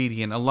and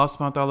greedy. And Allah subhanahu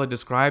wa ta'ala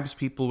describes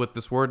people with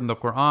this word in the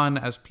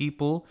Quran as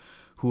people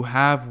who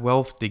have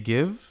wealth to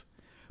give,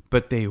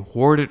 but they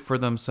hoard it for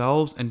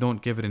themselves and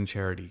don't give it in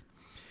charity.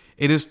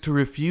 It is to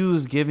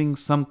refuse giving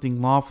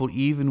something lawful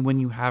even when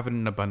you have it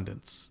in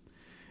abundance.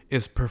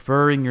 Is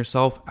preferring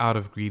yourself out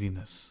of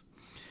greediness.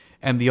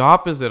 And the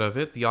opposite of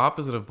it, the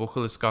opposite of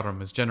bukhl, is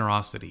karam, is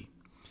generosity.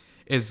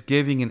 Is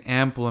giving in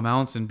ample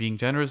amounts and being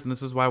generous. And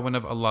this is why one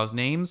of Allah's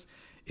names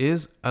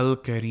is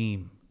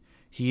Al-Kareem.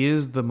 He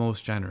is the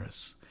most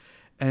generous.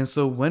 And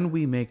so when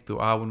we make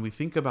dua, when we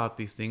think about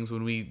these things,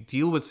 when we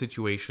deal with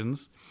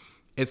situations,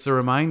 it's a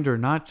reminder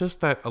not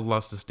just that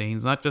Allah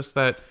sustains, not just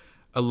that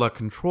Allah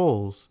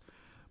controls,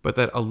 but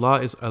that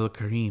Allah is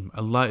Al-Kareem.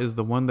 Allah is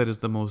the one that is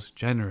the most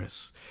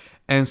generous.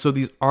 And so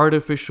these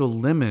artificial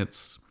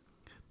limits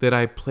that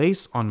I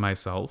place on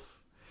myself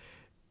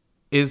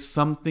is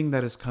something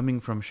that is coming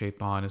from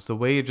Shaytan. It's the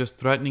way of just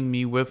threatening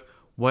me with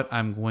what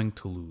I'm going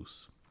to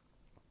lose.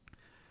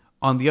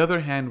 On the other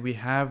hand, we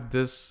have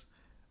this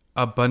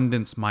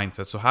abundance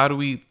mindset. So how do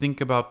we think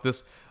about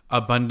this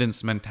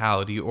abundance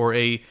mentality, or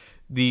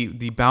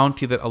the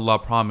bounty that Allah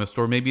promised,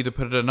 or maybe to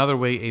put it another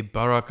way, a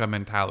barakah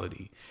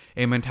mentality,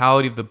 a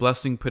mentality of the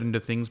blessing put into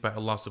things by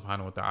Allah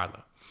subhanahu wa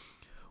ta'ala.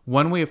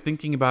 One way of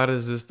thinking about it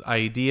is this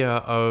idea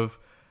of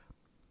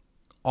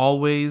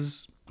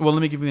always, well,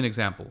 let me give you an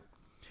example.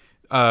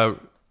 Ramit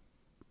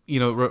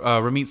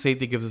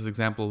Sethi gives this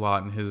example a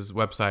lot in his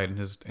website and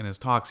in his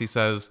talks. He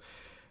says,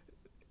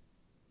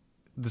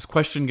 this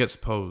question gets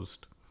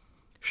posed: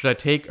 should I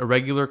take a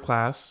regular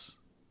class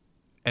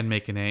and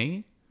make an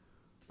A,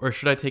 or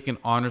should I take an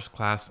honors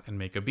class and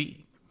make a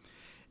B?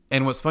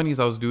 And what's funny is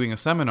I was doing a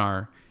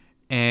seminar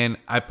and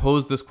I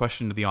posed this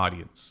question to the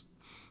audience,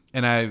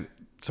 and I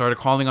started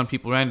calling on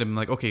people random,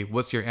 like, okay,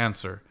 what's your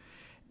answer?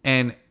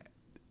 And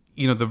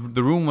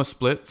the room was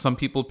split. Some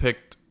people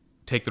picked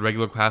take the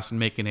regular class and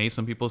make an A.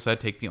 Some people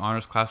said take the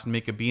honors class and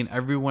make a B. And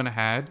everyone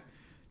had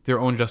their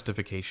own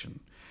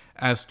justification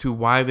as to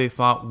why they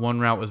thought one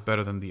route was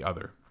better than the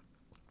other.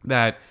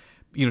 That,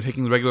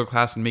 taking the regular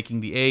class and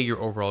making the A,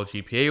 your overall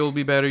GPA will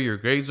be better, your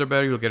grades are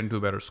better, you'll get into a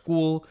better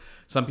school.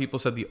 Some people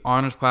said the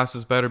honors class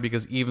is better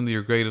because even though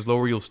your grade is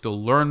lower, you'll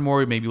still learn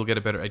more, maybe you'll get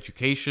a better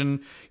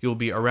education, you'll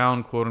be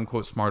around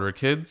quote-unquote smarter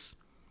kids.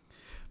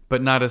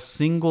 But not a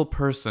single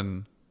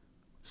person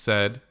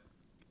said,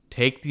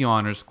 take the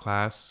honors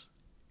class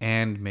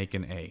and make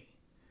an A,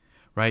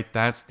 right?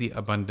 That's the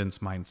abundance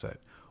mindset.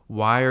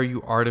 Why are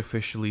you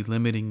artificially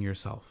limiting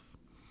yourself?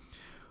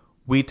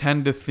 We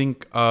tend to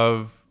think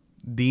of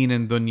deen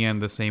and dunya in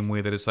the same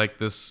way, that it's like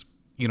this,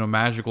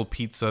 magical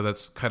pizza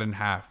that's cut in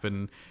half,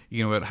 and,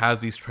 it has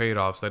these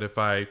trade-offs that if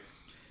I,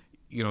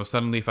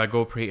 suddenly if I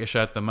go pray Isha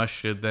at the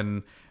masjid,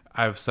 then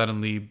I've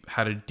suddenly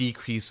had a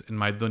decrease in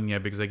my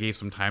dunya because I gave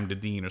some time to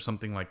deen or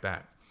something like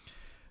that.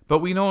 But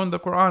we know in the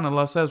Quran,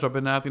 Allah says,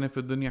 رَبَّنَا آتِنَا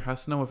فِي الدُّنْيَا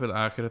حَسَنَةً وَفِي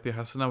الْآخِرَةِ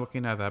حَسَنَةً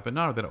وَقِنَا عَذَابَ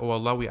النَّارِ. That, oh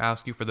Allah, we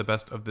ask you for the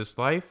best of this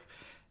life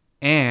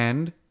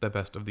and the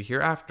best of the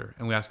hereafter.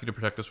 And we ask you to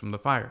protect us from the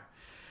fire.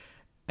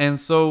 And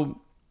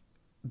so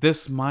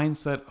this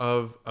mindset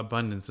of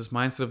abundance, this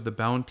mindset of the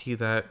bounty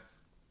that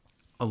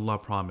Allah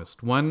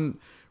promised. One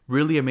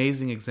really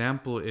amazing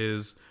example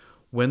is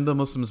when the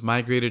Muslims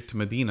migrated to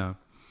Medina,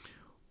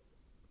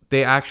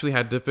 they actually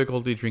had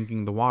difficulty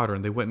drinking the water,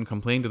 and they went and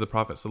complained to the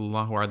Prophet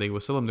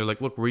ﷺ. They're like,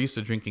 look, we're used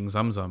to drinking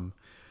Zamzam.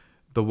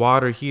 The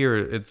water here,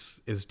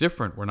 is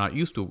different. We're not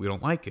used to it. We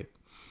don't like it.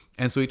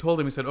 And so he told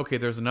them, he said, okay,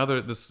 there's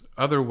this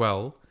other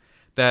well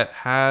that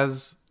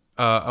has,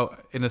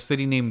 in a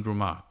city named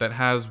Rumah, that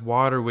has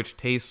water which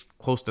tastes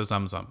close to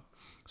Zamzam.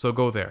 So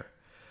go there.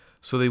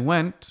 So they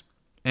went,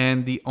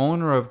 and the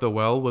owner of the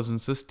well was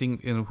insisting,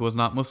 who was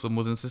not Muslim,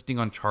 was insisting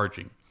on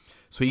charging.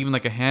 So even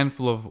like a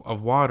handful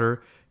of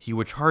water, he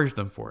would charge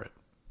them for it.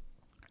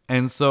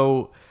 And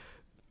so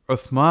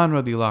Uthman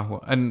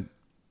radiallahu, and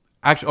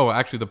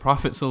actually the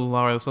Prophet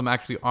sallallahu alaihi wasallam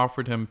actually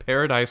offered him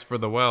paradise for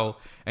the well,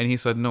 and he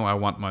said, no, I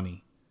want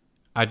money.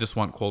 I just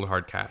want cold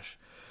hard cash.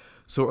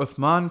 So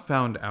Uthman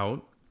found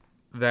out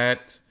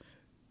that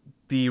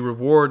the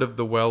reward of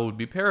the well would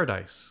be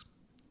paradise.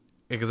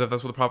 Because if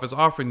that's what the Prophet's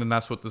offering, then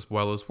that's what this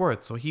well is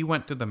worth. So he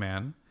went to the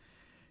man,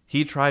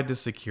 he tried to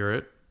secure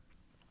it,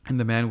 and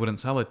the man wouldn't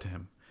sell it to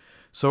him.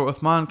 So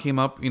Uthman came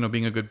up,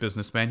 being a good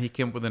businessman, he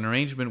came up with an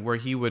arrangement where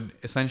he would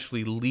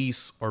essentially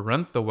lease or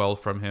rent the well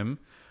from him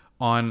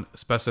on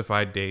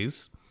specified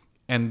days,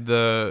 and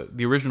the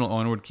original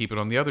owner would keep it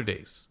on the other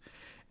days.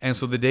 And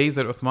so the days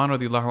that Uthman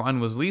radiallahu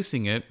anh was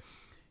leasing it,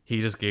 he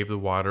just gave the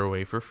water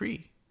away for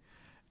free.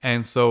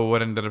 And so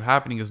what ended up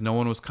happening is no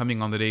one was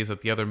coming on the days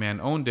that the other man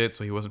owned it,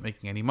 so he wasn't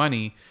making any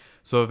money.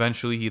 So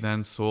eventually he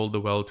then sold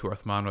the well to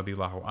Uthman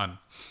radiallahu anh.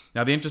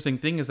 Now the interesting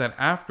thing is that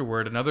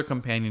afterward, another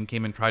companion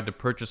came and tried to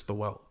purchase the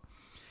well.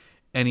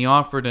 And he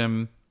offered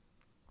him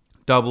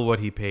double what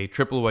he paid,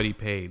 triple what he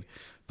paid,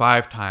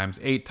 5 times,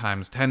 8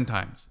 times, 10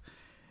 times.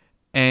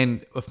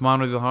 And Uthman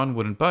radiallahu anh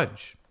wouldn't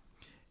budge.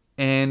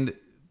 And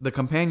the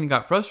companion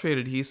got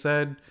frustrated. He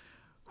said,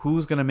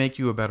 who's going to make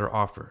you a better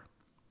offer?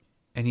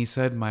 And he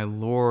said, my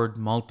Lord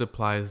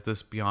multiplies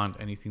this beyond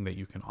anything that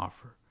you can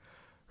offer.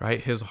 Right?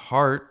 His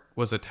heart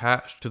was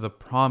attached to the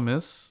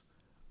promise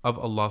of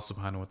Allah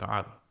subhanahu wa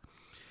ta'ala.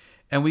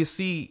 And we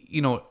see,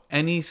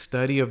 any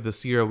study of the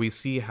seerah, we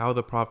see how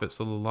the Prophet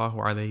sallallahu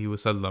alaihi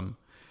wasallam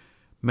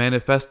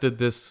manifested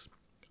this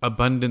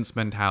abundance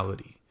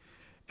mentality,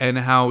 and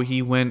how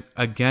he went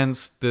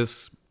against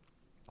this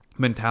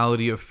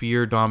mentality of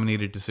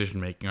fear-dominated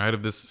decision-making, right?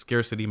 Of this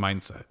scarcity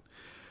mindset.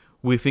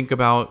 We think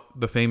about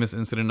the famous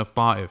incident of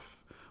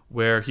Ta'if,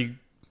 where he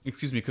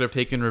could have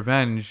taken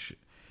revenge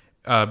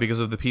because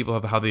of the people,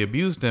 of how they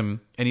abused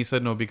him. And he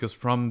said, no, because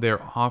from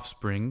their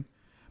offspring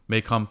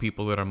may come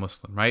people that are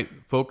Muslim, right?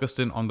 Focused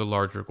in on the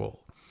larger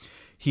goal.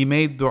 He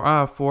made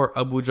dua for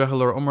Abu Jahl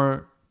or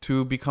Umar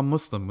to become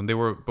Muslim when they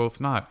were both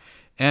not.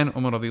 And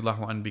Umar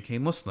radiallahu anh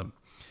became Muslim.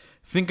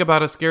 Think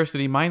about a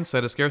scarcity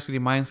mindset. A scarcity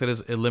mindset is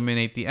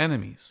eliminate the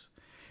enemies.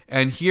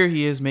 And here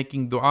he is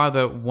making dua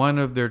that one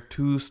of their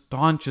 2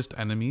 staunchest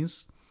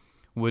enemies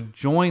would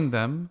join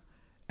them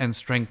and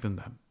strengthen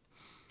them.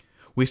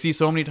 We see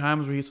so many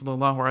times where he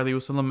sallallahu alaihi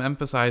wasallam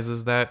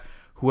emphasizes that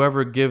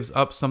whoever gives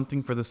up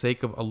something for the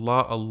sake of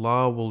Allah,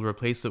 Allah will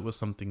replace it with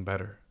something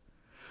better.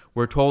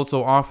 We're told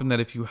so often that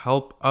if you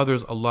help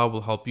others, Allah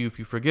will help you. If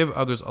you forgive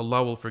others,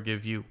 Allah will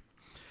forgive you.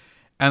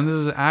 And this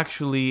is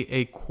actually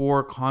a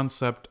core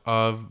concept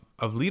of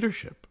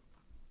leadership,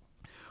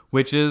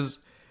 which is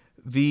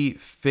the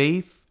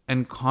faith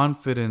and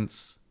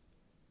confidence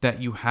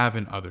that you have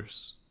in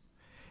others.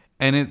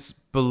 And it's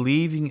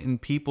believing in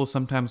people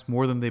sometimes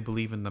more than they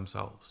believe in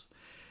themselves.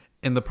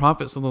 And the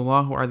Prophet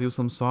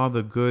ﷺ saw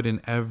the good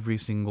in every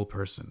single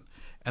person.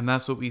 And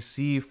that's what we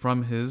see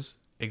from his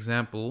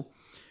example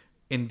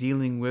in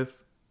dealing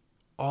with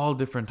all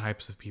different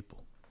types of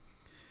people.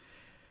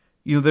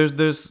 There's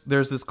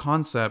this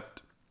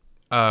concept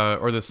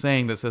or the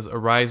saying that says, a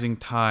rising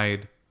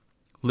tide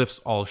lifts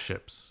all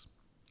ships.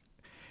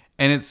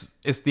 And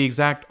it's the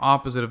exact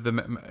opposite of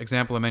the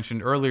example I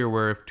mentioned earlier,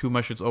 where if 2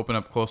 masjids open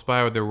up close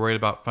by, or they're worried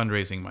about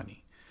fundraising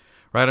money.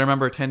 Right? I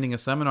remember attending a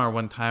seminar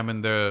one time,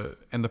 and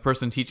the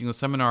person teaching the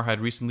seminar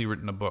had recently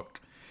written a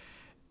book.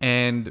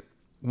 And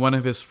one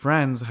of his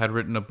friends had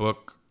written a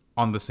book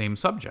on the same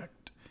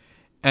subject.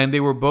 And they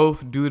were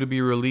both due to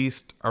be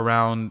released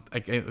around, I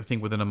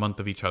think, within a month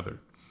of each other.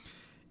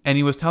 And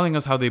he was telling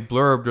us how they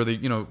blurbed, or they,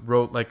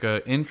 wrote like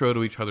an intro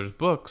to each other's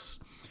books.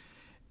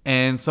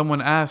 And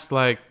someone asked,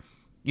 like,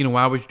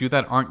 why would you do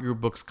that? Aren't your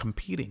books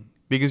competing?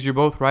 Because you're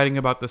both writing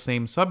about the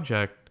same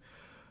subject.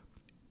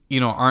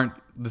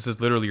 This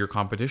is literally your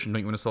competition.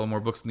 Don't you want to sell more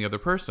books than the other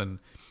person?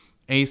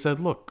 And he said,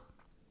 look,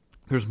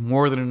 there's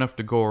more than enough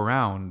to go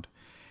around.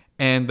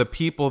 And the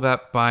people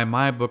that buy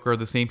my book are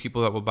the same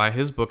people that will buy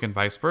his book and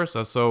vice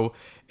versa. So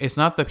it's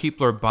not that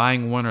people are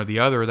buying one or the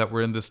other, that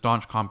we're in this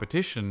staunch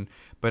competition,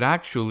 but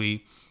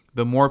actually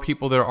the more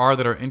people there are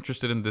that are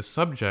interested in this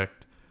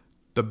subject,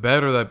 the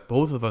better that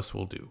both of us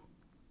will do.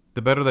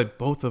 The better that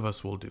both of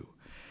us will do.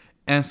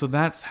 And so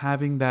that's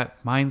having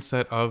that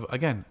mindset of,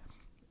 again,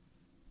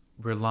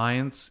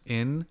 reliance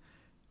in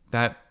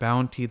that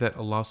bounty that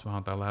Allah subhanahu wa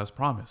ta'ala has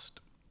promised.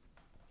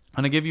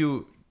 I'm going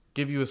to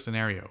give you a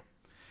scenario.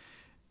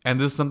 And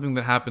this is something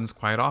that happens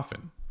quite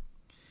often.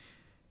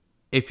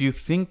 If you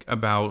think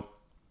about,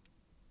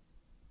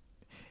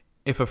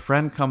 if a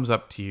friend comes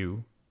up to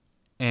you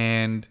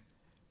and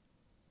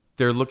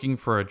they're looking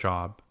for a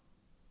job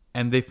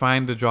and they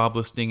find a job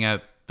listing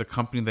at the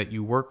company that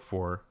you work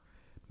for,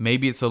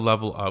 maybe it's a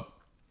level up.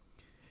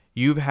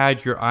 You've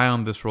had your eye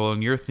on this role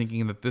and you're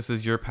thinking that this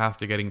is your path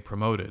to getting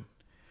promoted.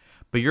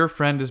 But your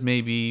friend is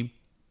maybe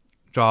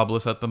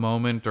jobless at the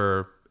moment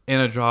or in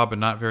a job and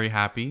not very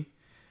happy.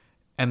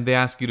 And they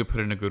ask you to put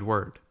in a good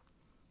word.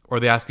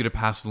 Or they ask you to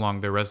pass along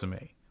their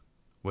resume.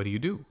 What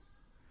do?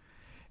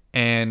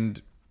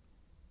 And,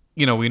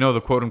 we know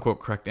the quote-unquote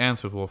correct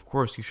answer. Well, of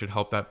course, you should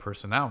help that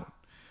person out.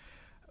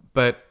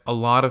 But a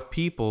lot of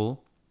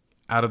people,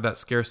 out of that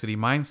scarcity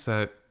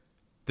mindset,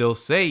 they'll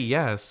say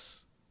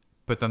yes,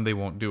 but then they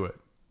won't do it.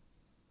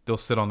 They'll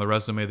sit on the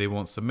resume, they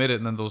won't submit it,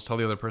 and then they'll tell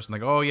the other person,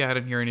 like, oh, yeah, I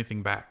didn't hear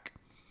anything back.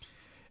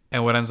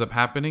 And what ends up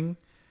happening,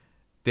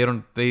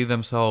 they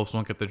themselves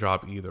don't get the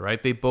job either,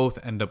 right? They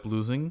both end up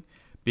losing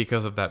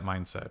because of that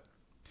mindset.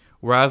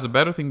 Whereas a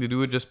better thing to do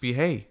would just be,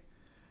 hey,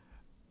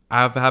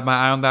 I've had my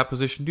eye on that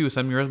position too.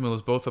 Send me your resume.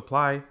 Let's both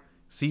apply.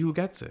 See who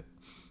gets it.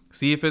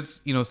 See if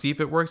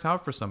it works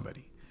out for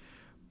somebody.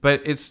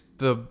 But it's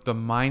the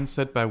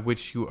mindset by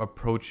which you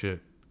approach it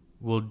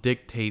will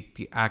dictate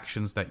the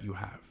actions that you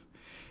have.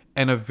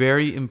 And a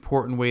very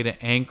important way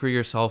to anchor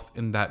yourself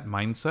in that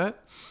mindset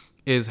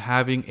is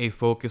having a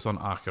focus on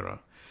akhirah.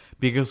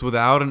 Because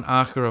without an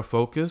akhirah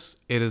focus,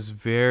 it is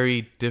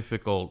very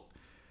difficult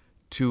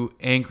to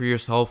anchor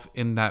yourself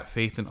in that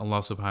faith in Allah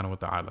subhanahu wa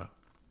ta'ala.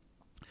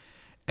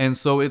 And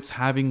so it's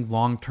having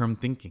long-term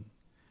thinking,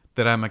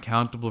 that I'm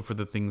accountable for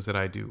the things that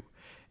I do.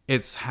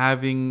 It's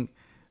having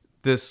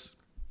this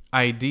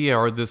idea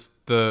or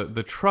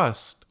the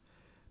trust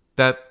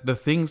that the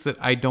things that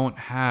I don't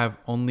have,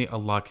 only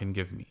Allah can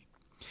give me.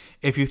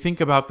 If you think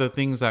about the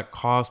things that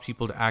cause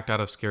people to act out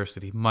of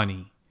scarcity,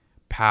 money,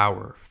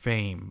 power,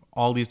 fame,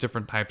 all these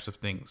different types of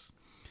things.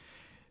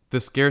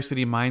 The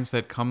scarcity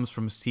mindset comes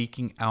from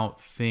seeking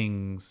out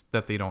things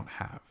that they don't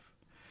have.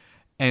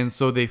 And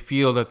so they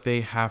feel that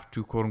they have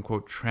to, quote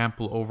unquote,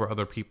 trample over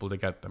other people to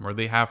get them, or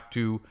they have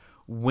to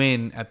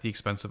win at the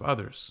expense of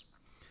others.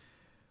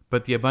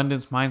 But the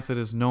abundance mindset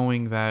is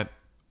knowing that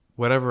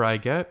whatever I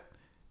get,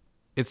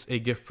 it's a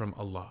gift from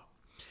Allah.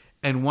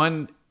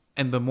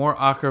 And the more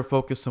akhirah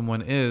focused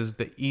someone is,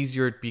 the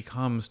easier it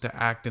becomes to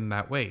act in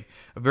that way.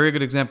 A very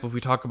good example, if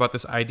we talk about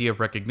this idea of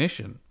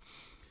recognition,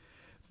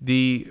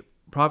 the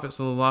Prophet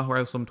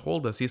ﷺ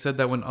told us, he said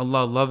that when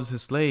Allah loves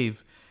his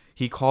slave,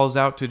 he calls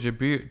out to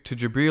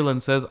Jibreel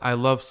and says, I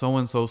love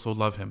so-and-so, so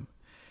love him.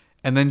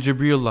 And then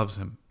Jibreel loves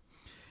him.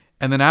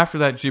 And then after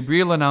that,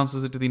 Jibreel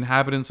announces it to the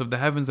inhabitants of the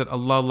heavens that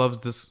Allah loves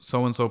this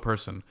so-and-so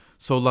person,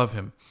 so love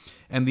him.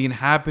 And the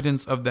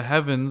inhabitants of the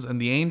heavens and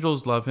the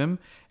angels love him,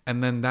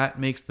 and then that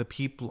makes the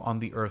people on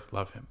the earth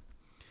love him.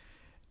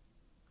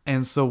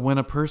 And so when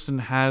a person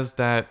has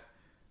that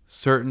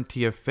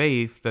certainty of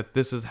faith that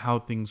this is how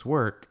things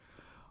work,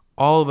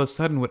 all of a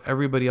sudden what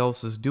everybody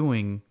else is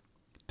doing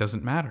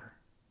doesn't matter.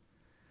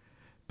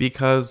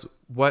 Because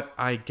what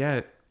I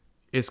get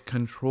is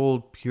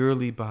controlled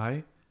purely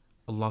by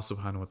Allah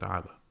subhanahu wa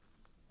ta'ala.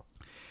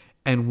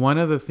 And one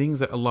of the things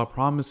that Allah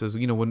promises,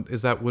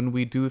 is that when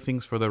we do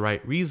things for the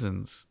right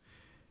reasons,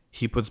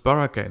 He puts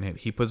barakah in it.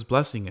 He puts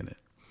blessing in it.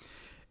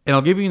 And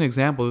I'll give you an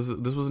example.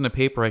 This was in a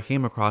paper I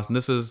came across, and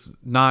this is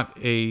not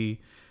a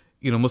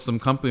Muslim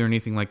company or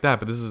anything like that,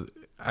 but this is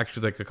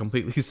actually like a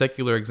completely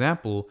secular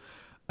example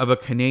of a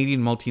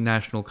Canadian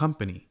multinational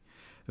company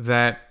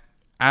that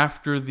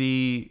after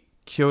the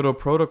Kyoto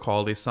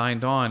Protocol, they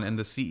signed on, and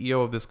the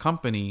CEO of this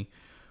company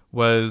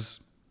was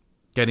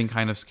getting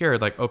kind of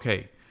scared, like,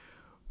 okay,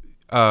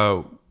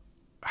 how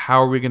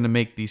are we going to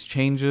make these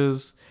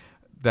changes?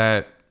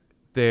 That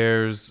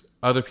there's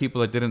other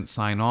people that didn't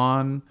sign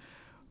on.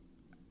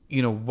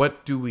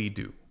 What do we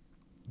do?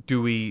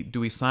 Do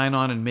we sign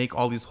on and make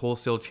all these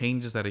wholesale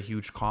changes at a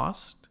huge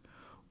cost?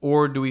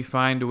 Or do we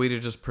find a way to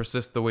just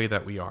persist the way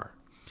that we are?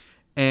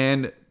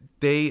 And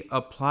they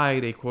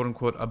applied a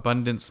quote-unquote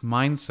abundance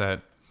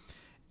mindset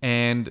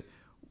and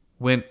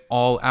went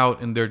all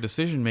out in their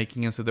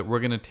decision-making and said that we're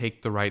going to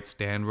take the right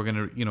stand. We're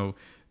going to,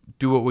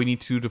 do what we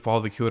need to do to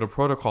follow the Kyoto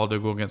Protocol to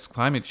go against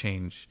climate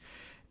change.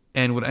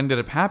 And what ended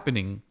up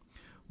happening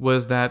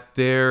was that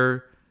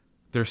their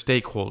their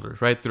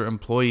stakeholders, right? Their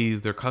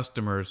employees, their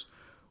customers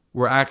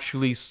were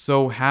actually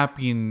so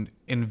happy and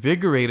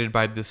invigorated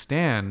by this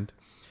stand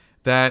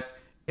that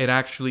it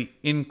actually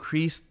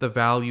increased the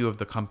value of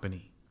the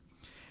company.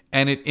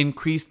 And it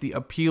increased the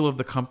appeal of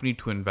the company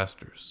to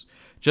investors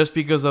just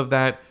because of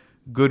that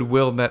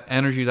goodwill, that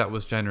energy that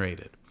was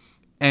generated.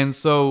 And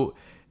so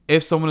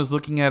if someone is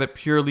looking at it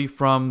purely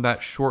from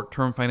that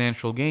short-term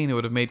financial gain, it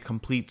would have made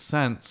complete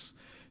sense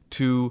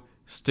to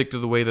stick to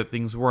the way that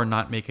things were and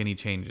not make any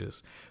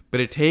changes. But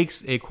it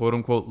takes a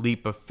quote-unquote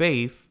leap of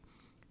faith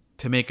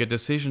to make a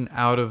decision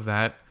out of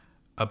that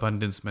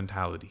abundance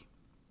mentality.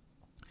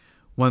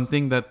 One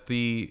thing that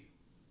the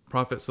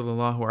Prophet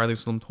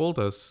ﷺ told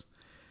us,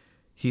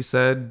 he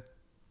said,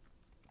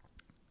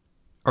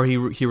 or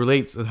he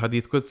relates a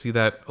hadith Qudsi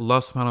that Allah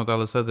subhanahu wa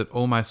ta'ala said that,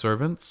 "O my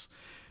servants,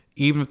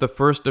 even if the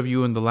first of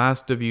you and the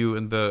last of you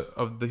and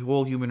of the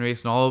whole human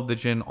race and all of the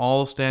jinn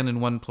all stand in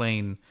one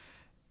plane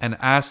and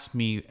ask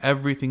me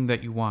everything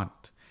that you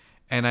want,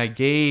 and I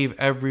gave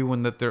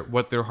everyone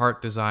what their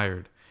heart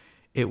desired,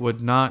 it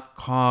would not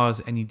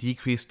cause any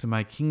decrease to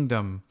my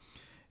kingdom.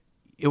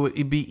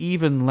 It'd be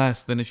even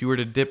less than if you were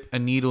to dip a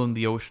needle in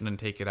the ocean and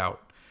take it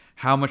out.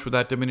 How much would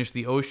that diminish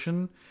the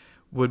ocean?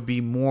 Would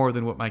be more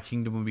than what my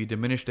kingdom would be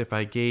diminished if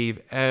I gave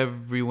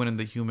everyone in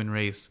the human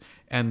race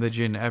and the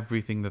jinn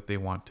everything that they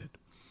wanted."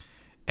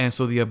 And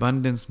so the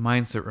abundance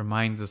mindset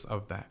reminds us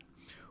of that.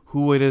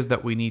 Who it is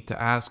that we need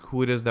to ask,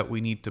 who it is that we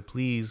need to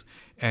please,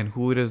 and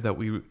who it is that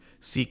we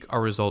seek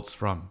our results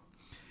from.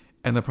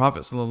 And the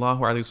Prophet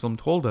ﷺ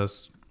told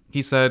us,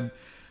 he said,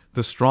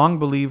 "The strong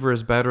believer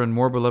is better and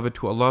more beloved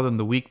to Allah than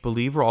the weak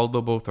believer,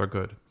 although both are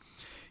good."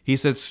 He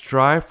said,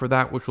 "Strive for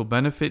that which will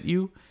benefit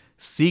you.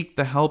 Seek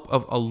the help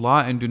of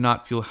Allah and do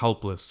not feel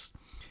helpless.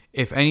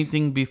 If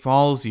anything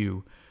befalls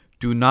you,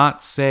 do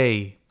not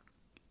say,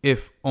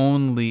 'If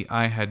only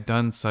I had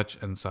done such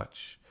and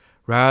such.'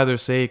 Rather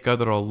say,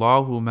 'Qadar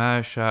Allahu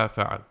ma sha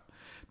fa'al,'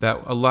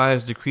 that Allah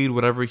has decreed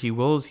whatever He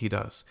wills, He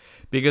does."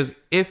 Because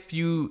if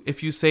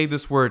you say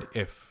this word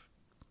 "if,"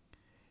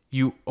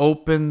 you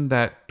open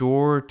that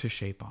door to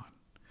Shaytan,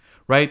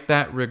 right?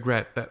 That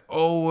regret, that,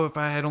 "Oh, if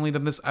I had only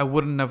done this, I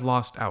wouldn't have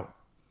lost out."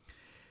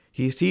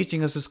 He's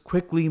teaching us to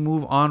quickly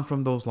move on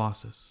from those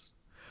losses.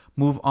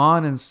 Move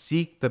on and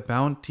seek the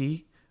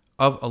bounty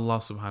of Allah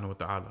subhanahu wa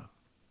ta'ala.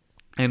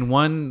 And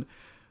one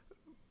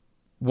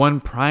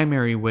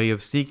primary way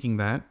of seeking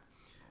that,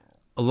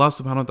 Allah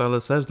subhanahu wa ta'ala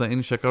says, لَإِن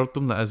شَكَرْتُمْ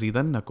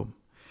لَأَزِيدَنَّكُمْ,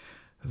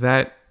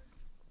 that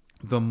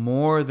the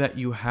more that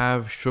you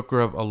have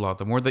shukr of Allah,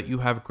 the more that you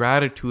have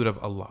gratitude of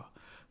Allah,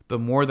 the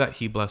more that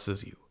He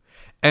blesses you.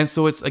 And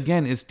so it's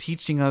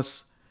teaching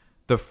us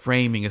the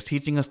framing, is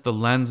teaching us the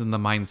lens and the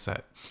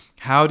mindset.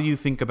 How do you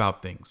think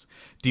about things?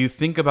 Do you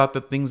think about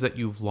the things that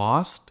you've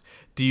lost?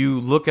 Do you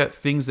look at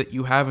things that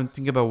you have and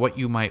think about what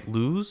you might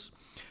lose?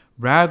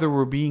 Rather,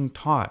 we're being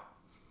taught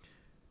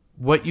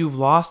what you've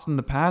lost in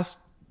the past,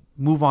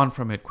 move on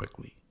from it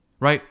quickly,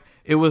 right?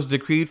 It was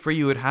decreed for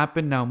you, it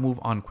happened, now move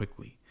on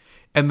quickly.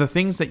 And the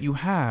things that you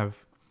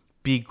have,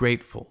 be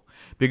grateful.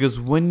 Because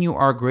when you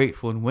are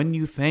grateful and when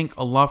you thank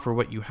Allah for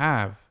what you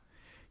have,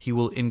 He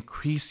will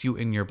increase you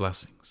in your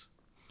blessings.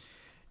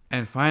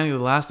 And finally, the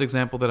last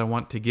example that I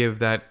want to give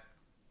that,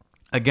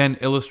 again,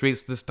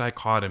 illustrates this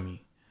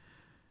dichotomy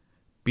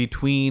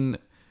between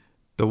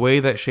the way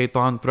that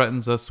Shaytan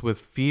threatens us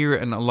with fear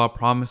and Allah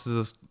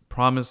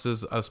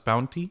promises us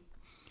bounty.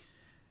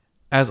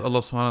 As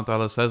Allah subhanahu wa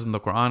ta'ala says in the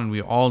Quran, and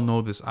we all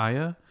know this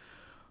ayah,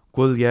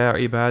 قُلْ يَا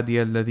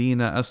عِبَادِيَ الَّذِينَ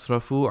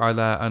أَسْرَفُوا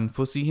عَلَىٰ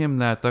أَنفُسِهِمْ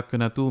لَا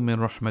تَقْنَطُوا مِنْ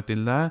رَحْمَةِ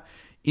اللَّهِ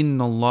إِنَّ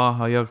اللَّهَ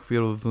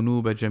يَغْفِرُ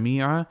الذُّنُوبَ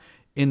جَمِيعًا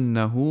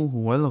إِنَّهُ هُوَ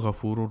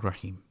الْغَفُورُ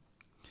الرَّحِيمُ.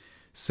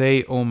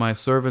 Say, O my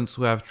servants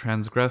who have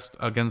transgressed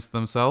against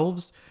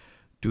themselves,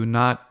 do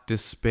not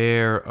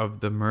despair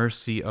of the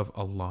mercy of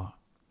Allah.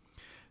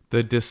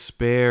 The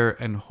despair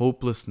and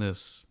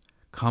hopelessness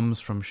comes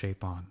from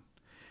Shaytan.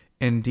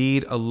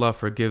 Indeed, Allah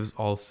forgives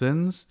all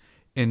sins.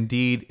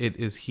 Indeed, it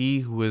is He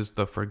who is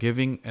the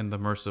forgiving and the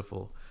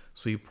merciful.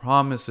 So He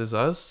promises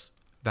us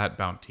that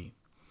bounty.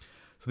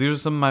 So these are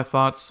some of my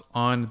thoughts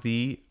on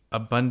the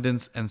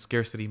abundance and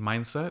scarcity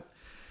mindset.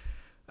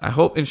 I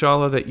hope,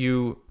 inshallah, that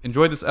you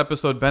enjoyed this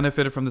episode,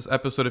 benefited from this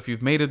episode. If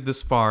you've made it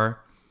this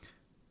far,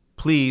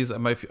 please,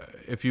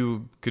 if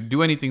you could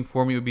do anything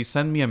for me, it would be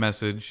send me a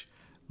message.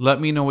 Let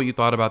me know what you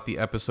thought about the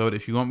episode.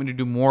 If you want me to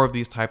do more of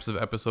these types of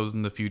episodes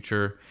in the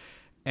future.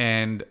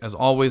 And as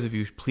always, if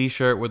you please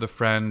share it with a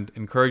friend,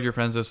 encourage your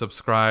friends to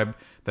subscribe.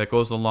 That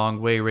goes a long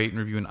way. Rate and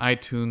review in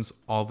iTunes,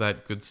 all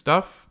that good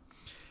stuff.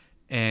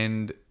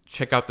 And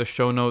check out the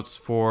show notes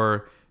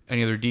for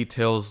any other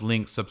details,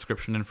 links,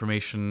 subscription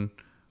information,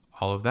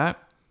 all of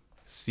that.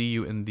 See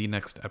you in the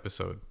next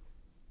episode.